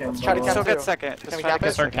on second. Let's try to but, catch Still two. get second. Can Just we try to cap it?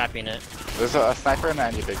 get Start capping it. There's a sniper in the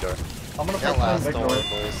NT big door. I'm gonna Get put last, big don't door. worry,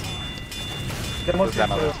 boys. Demo's There's here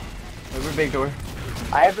demo. too. River big door.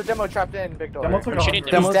 I have the demo trapped in, big door. Demo took I'm shooting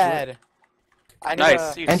 100. demo. He's dead. I need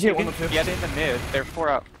Nice. to, You NG you at can 102. get in the mid. They're 4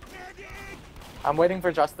 up. I'm waiting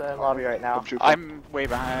for Justin in lobby right now. I'm way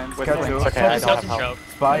behind. With Scout the two. It's okay, I don't have Skeleton help. choke.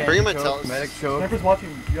 Spy Bring him NT in, choke, tell us. medic choke. Sniper's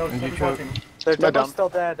watching. Yo, NG sniper's choke. watching. Their Med demo's down. still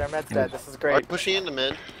dead, their med's dead. This is Alright, great. pushing into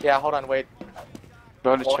mid. Yeah, hold on, wait.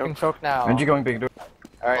 Going to Walking choke. choke now. NG going big door.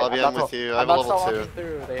 Alright, Lobby, I'm with you. I have a I'm about to level start 2.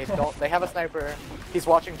 walking through. They have a sniper. He's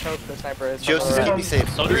watching choke, the sniper is. Joseph, Yeah. keep me safe.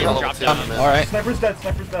 Soldier Here's is level dropped 2 down. in mid. Alright. Sniper's dead.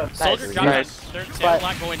 Sniper's dead. Soldier Nice. dropped Nice. down. They're But-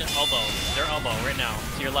 black going to elbow. They're elbow right now.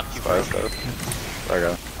 To your left, you Spy's bro. dead.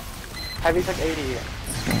 Okay. Heavy took 80.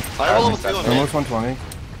 I have a level 2 on mid. Almost 120.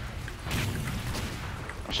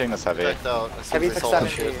 I'm shooting this heavy. Checked out. As soon Heavy as they took saw that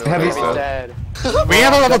 70. shit. Heavy's Heavy's dead. dead. We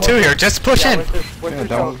have a level 2 here. Just push Yeah, in. we're Yeah, through that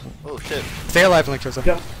choke. was. Oh shit. Stay alive, Link. Joseph.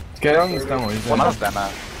 Yep. Get on this demo. He's in. One of them,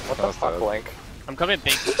 What the fuck, Blink? I'm coming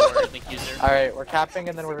big door, link user. Alright, we're capping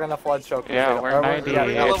and then we're gonna flood choke. Yeah, we're Or 90. yeah,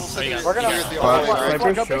 We yeah, got It's- level 6. We're gonna Here's the Spy- other way, right? Sniper go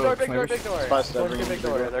big door, choke, big door, sniper- big door. Spy's dead, Soldier, big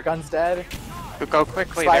door. Their gun's dead. Go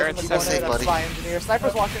quickly. Spy's They're in at the Keep it corner, safe, that's buddy. spy engineer.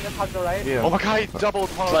 Sniper's watching this, hug the right. Yeah. Oh my god, he doubled.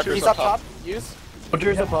 He's up top. Use.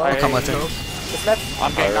 Soldier's above. Alright. Come with it. This med's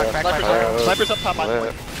I'm getting knocked back by Sniper's Pyro. there. Sniper's up top on Lit.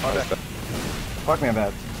 point. Spy's dead. Fuck me, I'm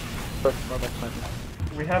bad.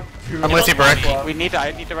 We have two. I'm with you, Brick.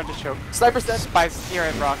 I need to run to choke. Sniper's dead. Spies here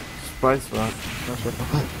at rock. Spy's rock.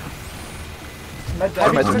 Med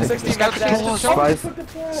Heavy dead. took 60, Scout med's dead.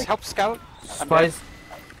 Spy's. Help scout. Spy's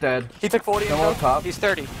dead. He took 40 and Demo choke. top. He's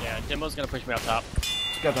 30. Yeah, demo's gonna push me up top.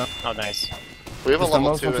 Get down. Oh, nice. We have a Just level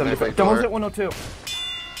Demo's 2 in their 175. big Demo's door. at 102.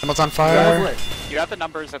 Demo's on Demo's fire. lit. You have the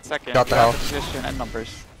numbers at second. Got the You have health. position and numbers.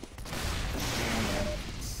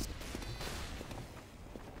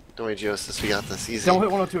 Don't worry, Geosis, we got this. Easy. Demo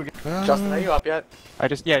hit 102 again. Justin, are you up yet? I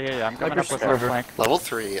just yeah. I'm coming up with Sniper's our cover. flank. Level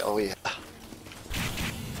 3, oh yeah.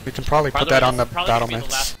 We can probably put that on the battle Be the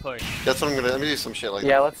mix. last push. That's what I'm gonna, let me do some shit like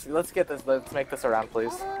Yeah, let's get this. Let's make this around,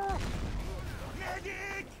 please.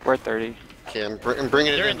 We're at 30. that. Okay, I'm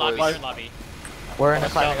bringing it They're in, in lobby. boys. They're in lobby. We're in a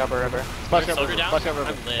climbing up a river. Splash out Soldier river. down. Splash out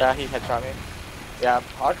river. I'm lit. Yeah, he headshot me. Yeah,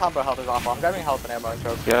 our combo health is awful. I'm grabbing health and ammo and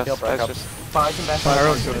choke. Yes, Heal break that's up. just Spy's in back.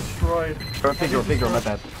 Fire. Destroyed. Big door, not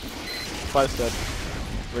bad. Spy's dead.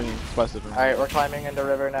 Ringing. Spy's dead. Alright, we're climbing into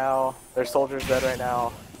river now. There's soldiers dead right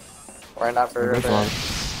now. We're in that for river.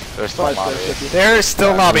 They're still Spy's lobby. dead. There's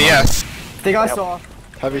still lobby, yes. They got Yep. saw.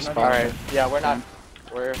 Heavy spawn. Alright, yeah,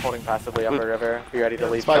 we're holding passively up a river. Be ready to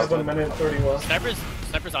leave. Spies choke. 1 minute 31.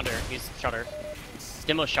 Sniper's under. He's shutter.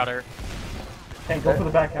 Demo shutter. Can't go for the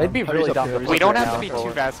back They'd be hand. really Heavy's up dumb here, to heavy's we push don't right have to now be forward.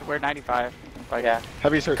 too fast. We're 95. Like, Yeah.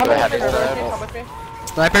 Heavy's hurt. Come dead. with me, Heavy's dead. come with me.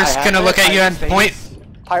 Sniper's I have gonna it. look at you I and have point.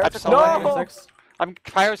 Pirate I'm took sorry. 106. I'm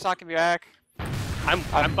Pyro's knocking me back.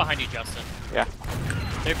 I'm behind you, Justin. Yeah.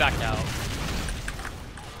 They're backed out.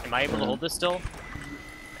 Am I able to hold this still?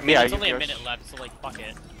 I mean, Yeah, there's you only a can. minute left, so like, fuck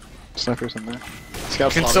it. Snipers in there. You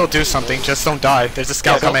Scouts can on still it. do something, just don't die. There's a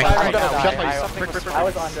scout coming. I'm gonna Kill die. myself. I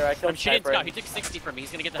was under. I I'm killed shooting Sniper. Scout. He took 60 from me.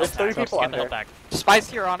 He's gonna get the There's health 3 back. people Get the health under. back.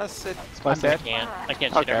 Spicy or on us? Spice I'm dead. I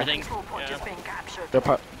can't shoot Okay. everything.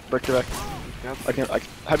 Yeah. Break your back. I can.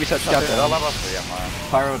 Heavy set shot Got there. that. level 3, I'm lying.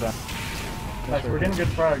 Pyro down. Nice, we're getting good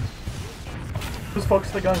frags. Just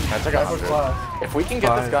focus the gun. I took That was 100. last. If we can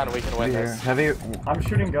get this gun, we can win Here. this. Heavy. I'm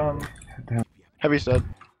shooting gun. Heavy's dead.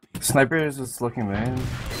 Snipers is looking bad.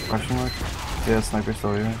 Question mark. Yeah, sniper's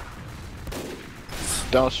still here.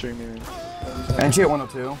 Downstream even. NG at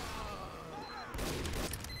 102.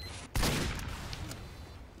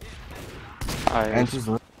 NG's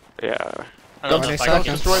lit. Yeah. I don't know Okay, if I can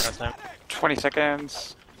seconds. destroy that time. 20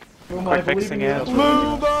 seconds. Boom, Quick I believe fixing in you. it.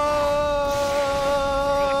 Move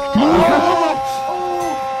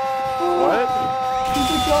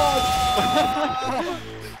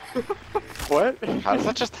What? How does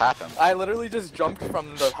that just happen? I literally just jumped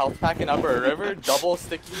from the health pack in upper river, double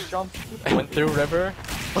sticky jump, went through river,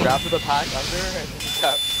 grabbed the pack under, and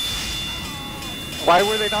kept. Why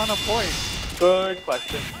were they not on point? Good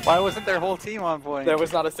question. Why wasn't their whole team on point? There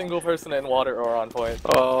was not a single person in water or on point.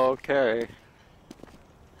 Okay.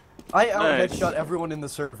 I out Nice. headshot everyone in the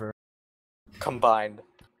server. Combined.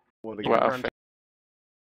 Wow.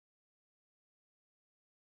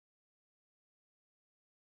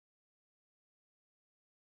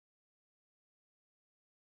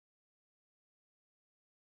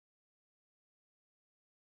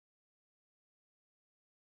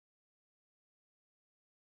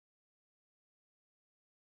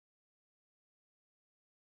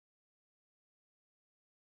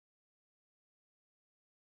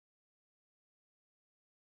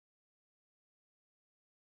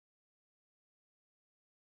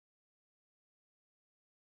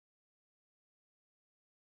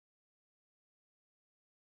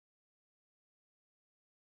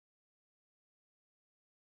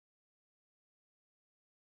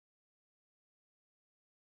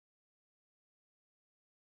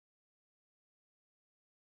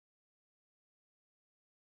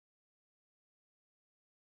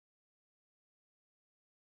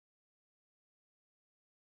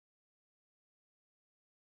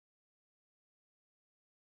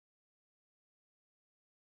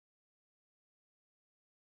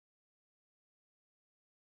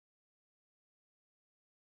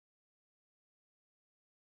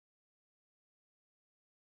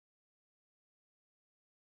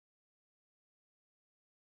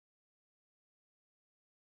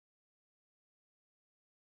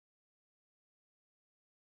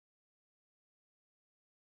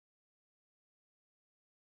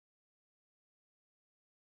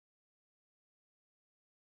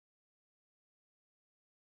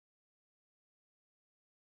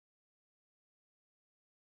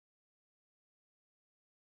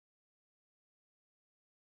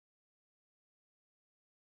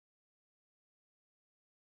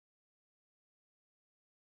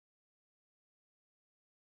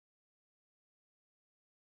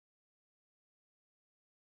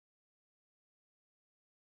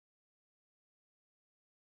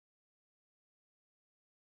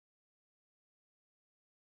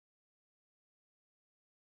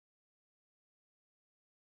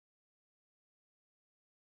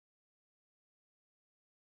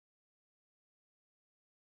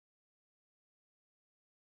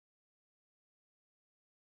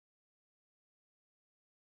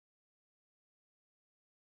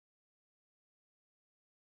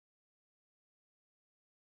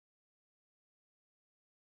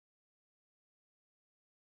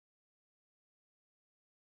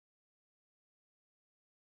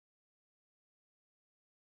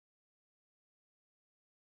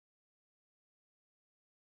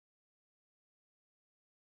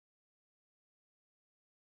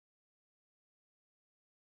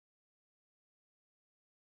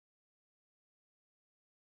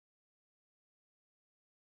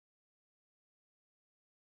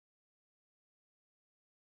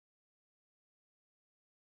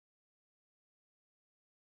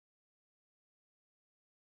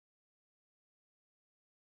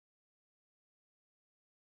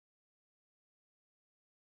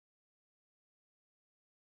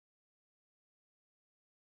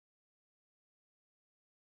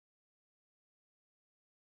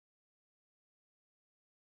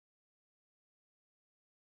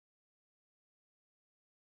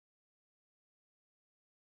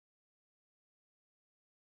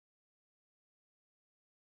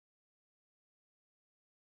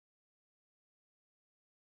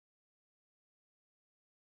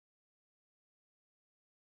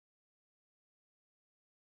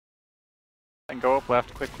 And go up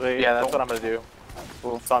left quickly. Yeah, that's what I'm gonna do.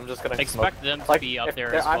 Cool. So I'm just gonna Expect smoke. them to Like, be up if there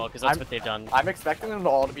they're- as well, I'm- because that's I'm- what they've done. I'm expecting them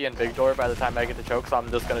all to be in big door by the time I get to choke, so I'm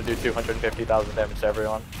just gonna do 250,000 damage to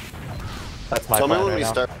everyone. That's my Tell me plan when right we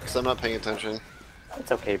now. start, because I'm not paying attention.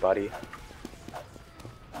 It's okay, buddy.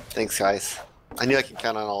 Thanks, guys. I knew I could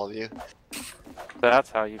count on all of you. That's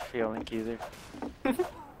how you feel, Link Either.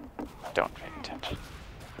 Don't pay attention.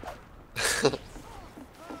 It's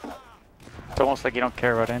almost like you don't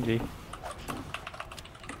care about NG.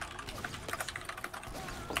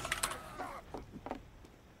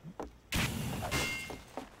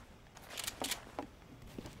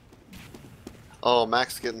 Oh,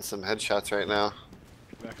 Mac's getting some headshots right now.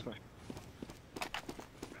 Max back.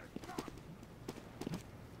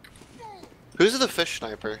 Who's the fish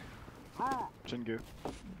sniper? Jingu.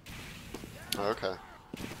 Oh, okay.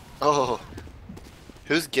 Oh.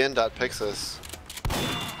 Who's Gin.Pixis?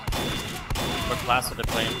 What class are they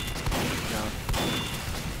playing?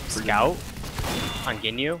 Scout? On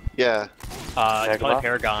Ginyu? Yeah. It's probably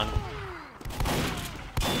Paragon.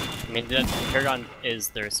 I mean, Paragon is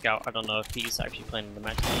their scout. I don't know if he's actually playing in the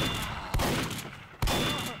match.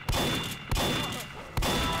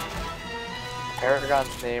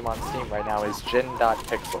 Paragon's name on Steam right now is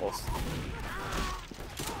Jin.Pixels.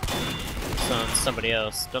 So it's somebody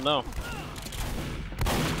else. Don't know.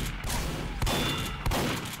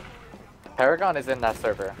 Paragon is in that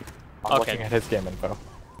server. I'm Okay. looking at his game info.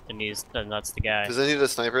 Then that's the guy. Does it need a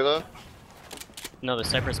sniper though? No, the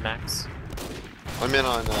sniper's Max. I'm in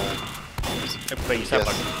on, But you said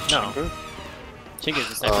yes. no. Chingu's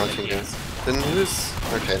the sniper. Oh, with Chingu. these. Then who's...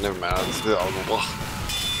 Okay, never mind. It's the honorable.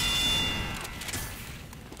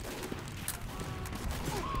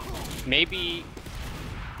 Maybe.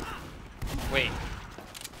 Wait.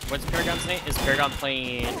 What's Paragon's name? Is Paragon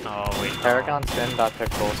playing? Oh wait. no. Paragon's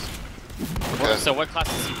Jin.Pixels. Okay. So what class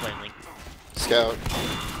is he playing? Link? Scout.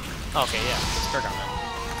 Okay, yeah, it's Paragon then.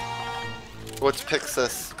 What's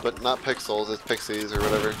Pixis? But not Pixels, it's Pixies or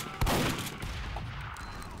whatever.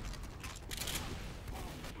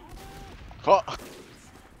 Oh.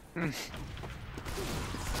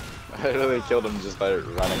 I literally killed him just by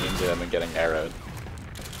running into him and getting arrowed.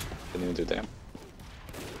 Didn't even do damn.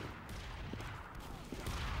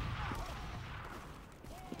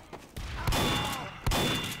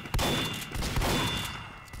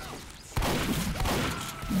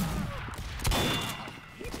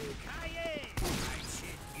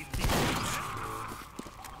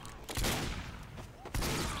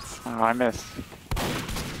 Oh, I missed.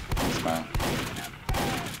 Thanks, man.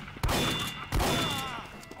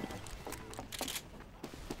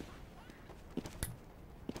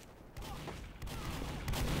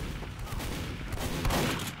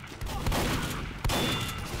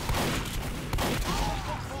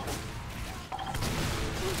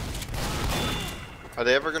 Are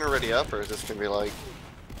they ever gonna ready up, or is this gonna be like...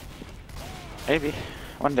 Maybe.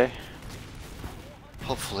 One day.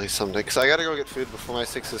 Hopefully someday, because I gotta go get food before my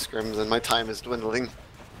 6 scrims and my time is dwindling.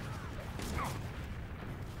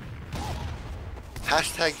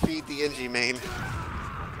 Hashtag feed the NG main.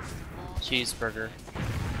 Cheeseburger.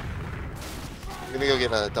 I'm gonna go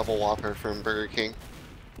get a double Whopper from Burger King.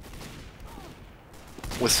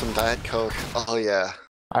 With some Diet Coke. Oh yeah.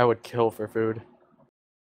 I would kill for food.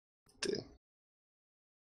 Dude.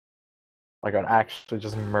 Like, I'd actually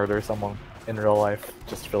just murder someone in real life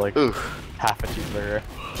just for like Ooh. half a cheeseburger.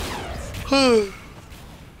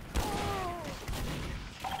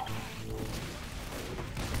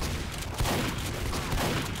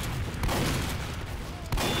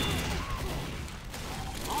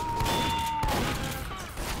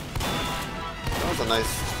 That was a nice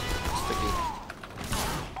sticky.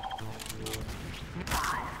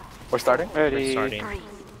 We're starting? We're starting.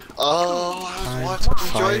 Oh, I was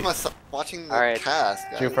enjoying myself watching the Alright. cast.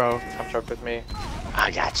 Guys. Jupro, come choke with me.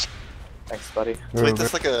 I got you. Thanks, buddy. Let's make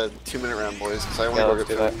this like a 2-minute round, boys, because I want Yeah, to go let's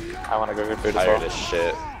get do food. that. I want to go get food as Tired well. as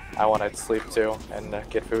shit. I want to sleep too, and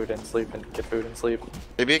get food and sleep and get food and sleep.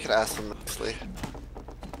 Maybe I could ask them nicely.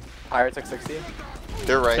 Pirates at 60?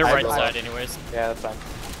 They're right. They're right I- side, anyways. Yeah, that's fine.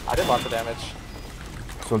 I did lots of damage.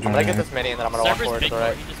 Soldier I'm gonna get man. this mini and then I'm gonna walk Sniper's forward, big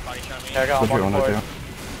alright? door, he just body shot me. There I go, I'm Soldier walking on forward.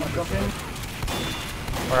 that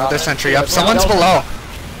We're on Another it. sentry up. Yeah, Someone's Delta. below.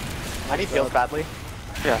 I need heals badly.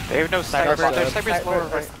 Yeah, they have no sniper. Their sniper's lower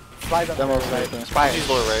right. Slide them. Demo's right. right there. Spire. She's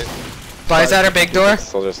lower right. Flies at our big door.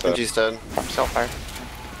 Soldier's dead. NG's dead. From Cellfire.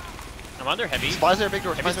 I'm under heavy. Spies there, big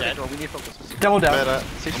door. Heavy's Spies there, big dead. door. We need focus. Double down. Meta.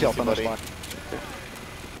 60 health on this buddy. one.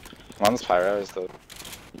 One's Pyro is the...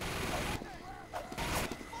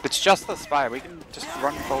 It's just the spy. We can just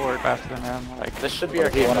run forward faster than them. Like This should be What our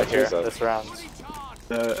if you game wanna right here, choose us? this round.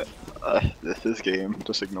 This game.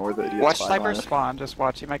 Just ignore the idiot watch spy sniper line. spawn. Just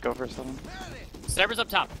watch. He might go for something. Sniper's up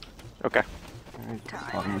top. Okay.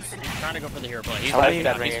 Trying to go for the hero play. He's I like he's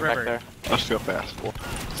that ringing back river. there. Let's go fast.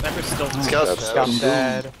 Sniper's still. Scout's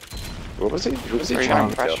dead. What was he? Who was he Are you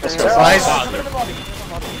trying gonna to kill? pressure?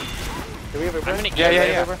 Do we have a bridge? Yeah. Do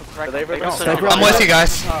they have a bridge? I'm with you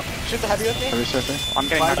guys. Shoot the heavy with me. Heavy surfing. I'm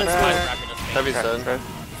getting knocked back. Heavy's dead.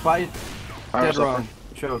 Spy Fire's dead up. wrong.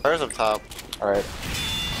 Show. Fire's up top. Alright.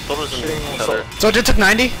 Soldier's in shutter. Soldier took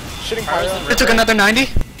 90. Shooting Pyro. It took another 90.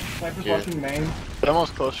 Sniper's Yeah. watching main. Demo's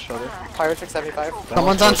close shutter. Pyro took 75.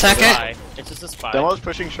 Someone's on second. Spy. It's just a spy. Demo's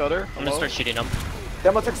pushing shutter. I'm gonna start shooting him.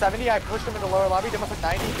 Demo took 70. I pushed him in the lower lobby. Demo took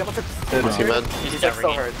 90. Demo took What's he 100. meant? He He's took dead still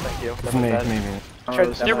ringing. hurt. Thank you. It's Demo's me, dead. me.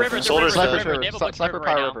 They're river. They're Soldier's river. dead. They're river. They have a bunch of Sniper river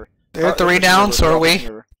right power now. river. They're 3 down, so are we.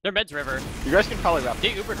 They're meds river. You guys can probably wrap. They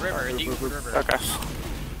Ubered river. They Ubered river. Okay.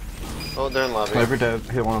 Oh, they're in lobby. Sniper dead.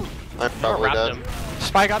 Hit one. I'm Never probably wrapped dead. him.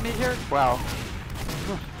 Spy got me here? Wow.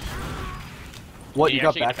 What, Did you you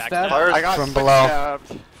got actually get backstab? Fire's I got From below.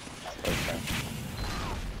 stabbed.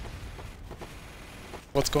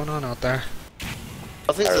 What's going on out there?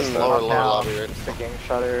 Nothing's in lower lobby right now. Sticking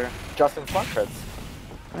shutter. Justin front crits.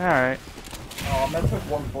 Alright. Oh, that took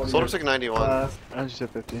 140. Soldier took 91. I just hit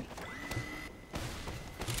 50.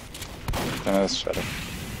 Demo's shutter.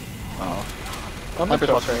 Oh. Sniper's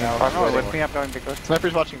watching right now. Partner with me, I'm going big.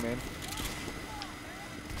 Sniper's watching main.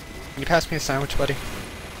 Can you pass me a sandwich, buddy?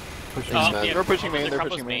 Thanks, Oh, man. yeah, They're pushing main, the they're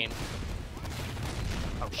crump pushing was main.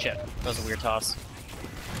 Oh shit, that was a weird toss.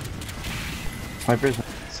 Sniper's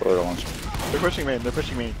Soldier launch. They're pushing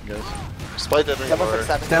main, guys. Spy dead ring Demo took lower.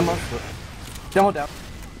 70. Demo down.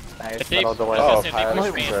 Nice. If they, Middle delay. Oh, if they Pyro push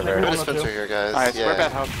was me, river. We're gonna Spencer here, guys. Alright, so we're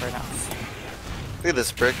bad Yeah. health right now. Look at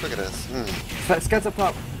this brick. Look at this. Scouts up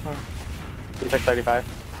top. He took 35.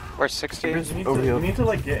 We're 60. You need, Over to, here. you need to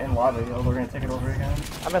like get in lobby, or we're gonna take it over again.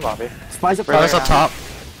 I'm in lobby. Spy's up Fire's up top.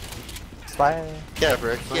 Spy. Yeah,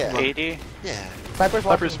 brick. Yeah. 80. Yeah. Sniper's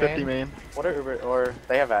watching Sniper's 50 main. What are Uber? Or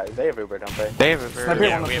they have Uber, don't they? They have a very. Sniper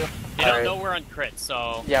yeah, one we up have, they don't know we're on crit,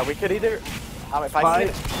 so Yeah, we could either. If I can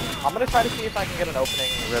get, I'm gonna try to see if I can get an opening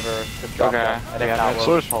river to drop Okay. them, and if Yeah, not, we'll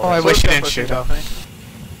Soldier's- hold Oh, I it. wish you Soldier's didn't pushing shoot top him. main.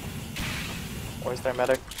 Where's their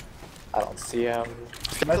medic? I don't see him.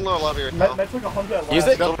 Scout's in lower lobby right now. Med took 100 at last. Use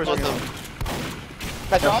it. Scout's Both pushing them.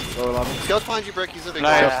 main. Med drop. Lower lobby. Scout's behind you, brick. He's a big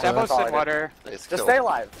Nice. guy. Yeah, Demo's that's all I in did. water. Nice Just kill. stay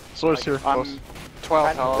alive. Soldier's here. Close. I'm 12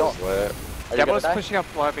 Kind of health. don't- Lit. Are you gonna Demo's die? pushing up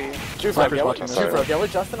lobby. Jufro, Sniper's get watching with this. Jufro, get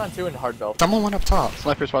with Justin on 2 and hard build. Someone went up top.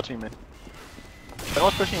 Sniper's watching main.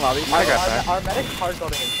 Demo's pushing lobby. I got that. Our medic's hard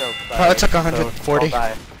building and choke. Oh, it took 140. Don't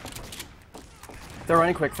die. They're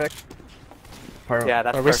running quick fix. Pyro. Yeah,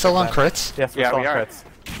 that's Are we still on perfect, crits? man. Yes, we're Yeah, still we on are. crits.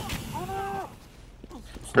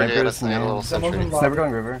 Brick, yeah, Sniper's that's a little main. sentry. Sniper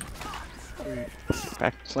going river.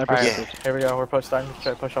 Sniper's Alright. yeah. Here we go, we're starting to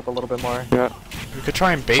try to push up a little bit more. We could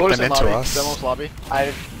try and bait Soldier's them in into lobby. us. Demo's lobby.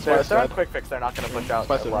 If Spice they're on dead. quick fix, they're not gonna push out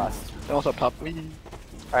Spice at dead. last. Demo's up top.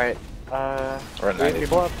 Alright, We're at 90.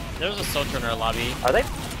 people up. there's a soldier in our lobby. Are they?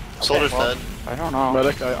 Soldier's well, dead. I don't know.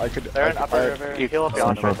 Medic, I could. They're in upper river. you- Heal up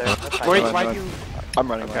beyond right there. That's fine. Wait, Fine, why fine. you? I'm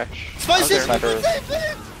running. Okay. Spicy! Sniper.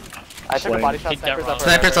 I took a body shot. Keep that Snipers wrong. up.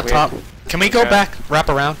 Sniper's up top. Can we go Okay. back, wrap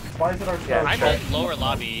around? Why is it our Yeah, I'm sure. in lower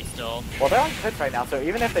lobby still. Well, they're on crits right now, so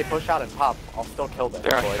even if they push out and pop, I'll still kill them.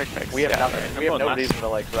 They're on Like, quick fix, we have yeah, nothing. right. We have I'm no going reason to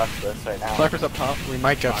like rush this right now. Sniper's up top. We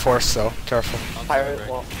might get forced though. Careful. Pirate,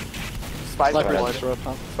 well, Spy's Sniper's dead. just up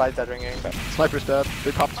top. Spy's dead ringing. Sniper's dead.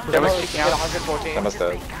 They popped. Demo was is kicking at out. 114. Demo's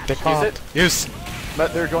dead. They Use popped. it. Use.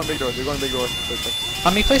 They're going big door. They're going big door.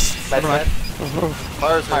 On me, please. Med's Never mind. dead.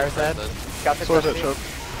 Pyro's Pyro's dead. Scout hit Soldier's at 70. choke.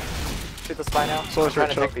 Shoot the Spy now. Soldier's I'm trying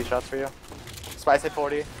at to take choke. these shots for you. Spy's hit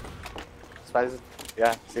 40. Spy's,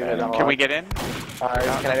 yeah. See, they're down Can we get in? Can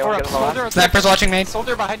anyone get in the last? Sniper's watching main.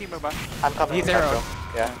 Soldier behind you, Muba. I'm coming. He's with arrow. Metro.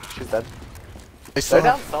 Yeah, she's dead. They They're still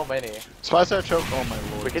down so many. Spice at choke. Oh my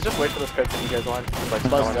We lord. could just wait for this crits if you guys want. It's like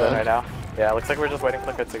Spy's no one's dead. in right now. Yeah, looks like we're just waiting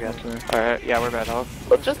for the crits again. Okay. Alright, yeah, we're bad health.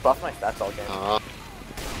 Let's just buff my stats all game.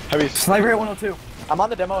 Heavy. Sniper at 102. I'm on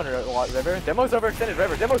the demo in river. Demo's overextended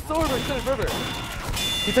river. Demo's so overextended river.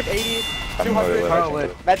 He took 80, I'm 200. really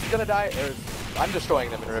lit. Med's gonna die. I'm destroying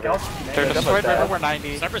them in river. They're Demo's destroyed dead. river, we're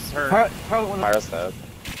 90. Sniper's hurt. Pyro 102. Pyro's dead.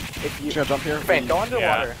 If you Just gonna jump here. Fane, go under the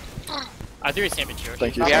Yeah. water. I threw a sandwich here.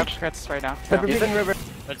 Thank you. We have crits right now. Sniper Use peeking it. river.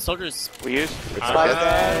 But soldiers. We use. Spy's I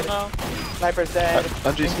dead. don't know. Sniper's dead.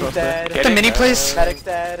 MG's He's supposed dead. to. Get The in. mini, please. Medic's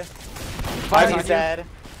dead. Spy's on He's you. dead.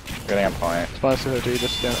 Getting a point. Spice at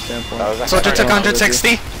just stand point. That was Soldier took Yeah.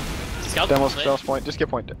 160. Scout. Demo's point. Just get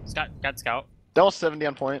point. Scout. Got scout. Demo's 70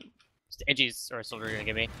 on point. Edgy's or soldier gonna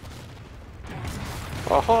give me.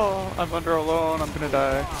 Oh, I'm under alone. I'm gonna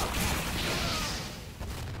die.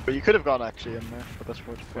 But you could have gone actually in there. But that's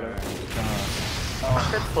whatever.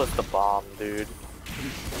 Crits was the bomb, dude.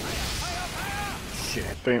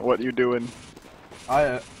 Think what you doing?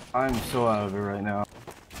 I'm so out of it right now.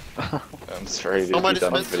 I'm sorry, dude. Oh, my You've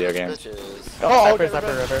done this video game. Oh, Sniper,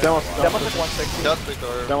 river. Demos Demo's like 160. Just big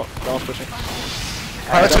door. Demos pushing.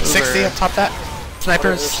 Pilots with 60 up top that.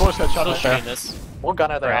 Snipers. Force headshot Still there. shooting this. What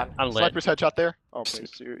gun are they Alright, on? I'm lit. Sniper's headshot there. Oh,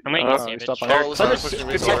 please. I'm making damage. Stop Oh, Sniper's pushing good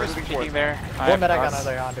resource. Sniper's Peeking there. What meta gun are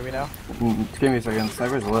they on? Do we know? Give me a second.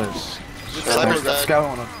 Sniper's lit. Sniper's dead. Scout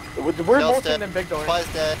on him. We're Del's mulching dead. in big door.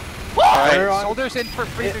 Spy's dead. Alright, soldiers in for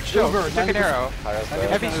freezer choke. Uber, Took an 90%. arrow.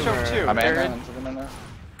 Heavy's choke too. I'm They're in. in.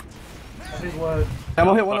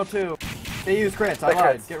 Demo hit 102. They use crits. I They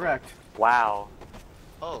lied. crits. Get wrecked. Wow.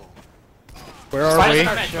 Oh. Where are Spies we?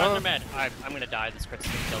 are med, spies are med. I'm gonna die, this crit's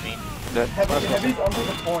gonna kill me. Heavy's under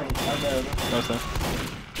the point. I'm dead.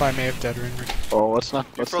 I may have dead ring. Oh, let's not.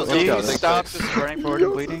 Let's Frozen. go. Please Let's Stop just running forward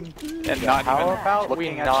and bleeding and not How even about we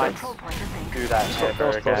looking at not shit. do that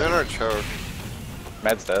ever They're again? in our choke.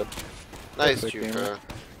 Med's dead. Nice, Perfect game. Jupiter.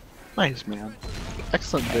 Nice, man.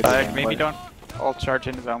 Excellent video. Maybe don't all charge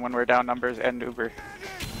into them when we're down numbers and Uber.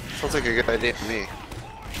 Sounds like a good idea to me.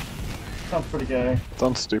 Sounds pretty gay.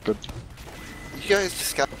 Sounds stupid. You guys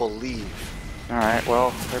just gotta believe. Alright,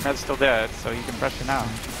 well, their med's still dead, so you can pressure now.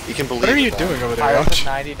 You can believe. What are you that. doing over there, Pyro's Ouch? at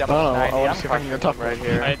 90, Demo's I don't know. at 90. I want I'm to see if I can crushing get tough them right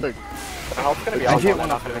here. I think. The health's gonna be I all get one,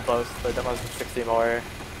 not gonna be 102. close. The Demo's at 60 more.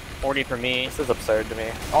 40 for me. This is absurd to me.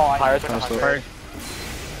 Oh, I Pyro's at Nice, 100.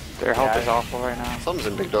 Their health Yeah. is awful right now. Something's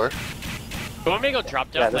in big door. You want me to go drop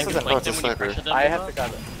Yeah, down, this like, isn't flank close them to when you sniper. pressure them? I have to gun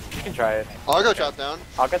it. You can try it. I'll go chop down.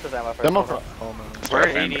 I'll get this ammo first. Demo Hold for. on. Oh man. We're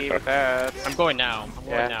 80 with that. I'm going now. I'm going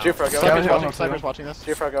Yeah, now. Jufro, go Sniper's with me. watching. Watching, Sniper's watching this.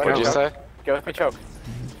 Jufro, go What'd you with me. say? Go with me, choke.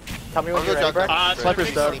 Tell me when I'll you're go ready, chop bro. down.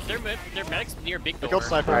 Sniper's dead. Their medic's near big I door. killed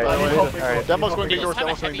Sniper, Alright, by the way. alright. Demo's going big They door, just have a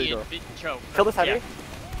Demo's going heavy big door. big choke. Kill this heavy. Yeah.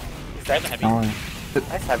 He's Grab dead. the heavy.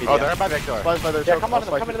 Nice heavy. Oh, DM. they're by big door. By their Yeah, choke. come on,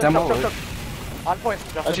 come into the Demo choke, lit. choke, choke. On point,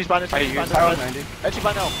 And Justin. she's behind us. She's behind Pyro us. 90. And she's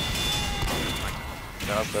behind us.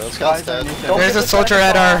 Scott's dead. Don't There's get a this soldier guy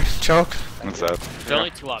at our involved. choke. What's that? There's only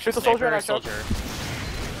two up. Shoot the soldier and I Sniper, choke. soldier.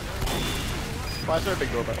 Why is there a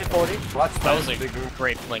big door back? Hit 40. Watch That was a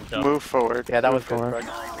great flank though. Move forward. Yeah, that was good. forward.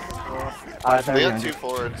 Bro. We have two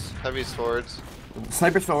forwards. Heavy's forwards.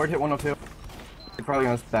 Sniper's forward. Hit 102. He probably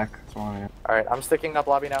goes back. Spawn, yeah. Alright, I'm sticking up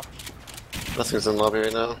lobby now. Nothing's in lobby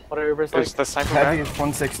right now. What are Uber's like? There's the sniper Heavy back. is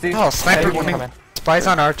 160. Oh, sniper Heavy winning. come in. Spies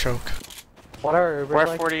on our choke. What are Uber's We're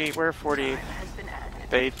like? 40, we're 40.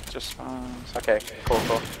 They just Okay,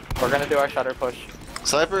 cool. We're gonna do our shutter push.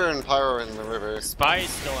 Sniper and Pyro are in the river. Spy is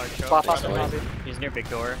still our choke. Flop off by in the way. lobby. He's near big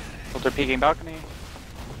door. They're peeking balcony.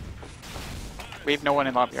 We have no one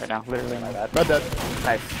in lobby right now, literally. My bad. Red dead.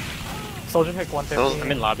 Nice. Soldier pick Oh, 150.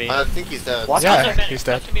 I'm in lobby. I think he's dead. Watch Yeah, out. That's a med. he's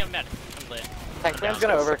dead. That should be a med. I'm lit. Tankman's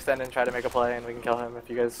gonna overextend and try to make a play, and we can kill him if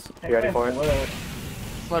you guys be ready for it.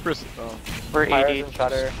 Sniper's. Oh. We're Pyro's 80. and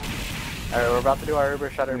shutter. Alright, we're about to do our Uber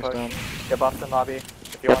shutter He's push. down. Get buffed in lobby.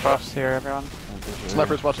 If you Get want buffs here, everyone.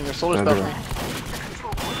 Sniper's watching their solar's Better. balcony.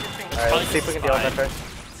 Alright, let's see if we can deal with that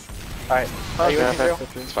first. Alright, are you with me,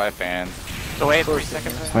 Drew? Spy fan. So wait 3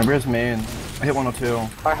 seconds. Sniper's main. I hit 102.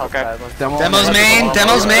 Our health Okay. bad. Let's Demo's main.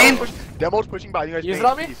 Demo's main. Demo's pushing by. You guys Use main, it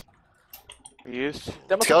on me? please. We used.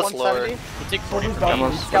 Demo's at Scout's lower. 170. You take 40 from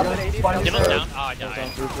Demos. me. Scout's at 80. Demo's down. Oh, I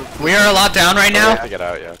died. We are a lot down right We now. have to get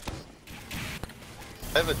out, yeah.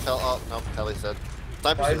 I have a tell. Oh, no, Telly said.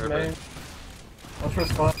 Sniper's in Guys, river. man. What's your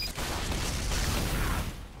spot?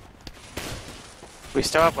 We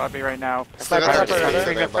still have lobby right now. Sniper, Sniper, Pressuring,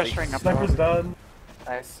 sniper, they're buddy. pressuring up. Sniper's done.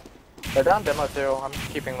 Nice. They're down demo too. I'm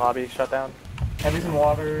keeping lobby shut down. Heavy's in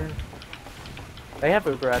water. They have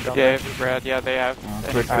Uber ad, don't Yeah, they? Brad, yeah, they have.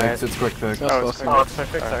 Quick Alright. fix. It's quick fix. Oh, it's Oh, it's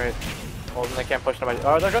perfect. Alright. Well, then they can't push nobody.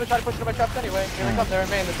 Oh, they're gonna try to push into my traps anyway. Here they come. They're in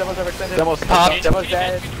main. The demo's overextended. Demo's Pop. Demo's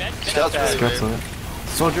dead. Scout's really Scout's weird. lit.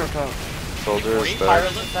 Soldier up top. Soldiers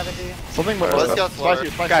Pyro's dead. at 70. Something Let's with go slower.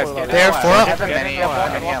 Guys, They're 4 up. Walking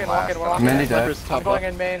in. Many dead. Sniper's I'm top going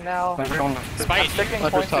left. in main now. Sniper on. Spy. I'm sticking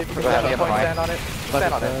Sniper's points so top. you can stand Sniper's stand on it.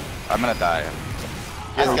 Stand on it. I'm gonna die.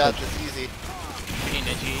 You guys got this easy. Pretty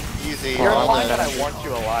nitty. Easy. You're All implying dead. that I want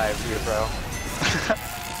you alive, dude, bro.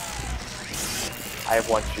 I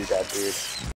want you dead, dude.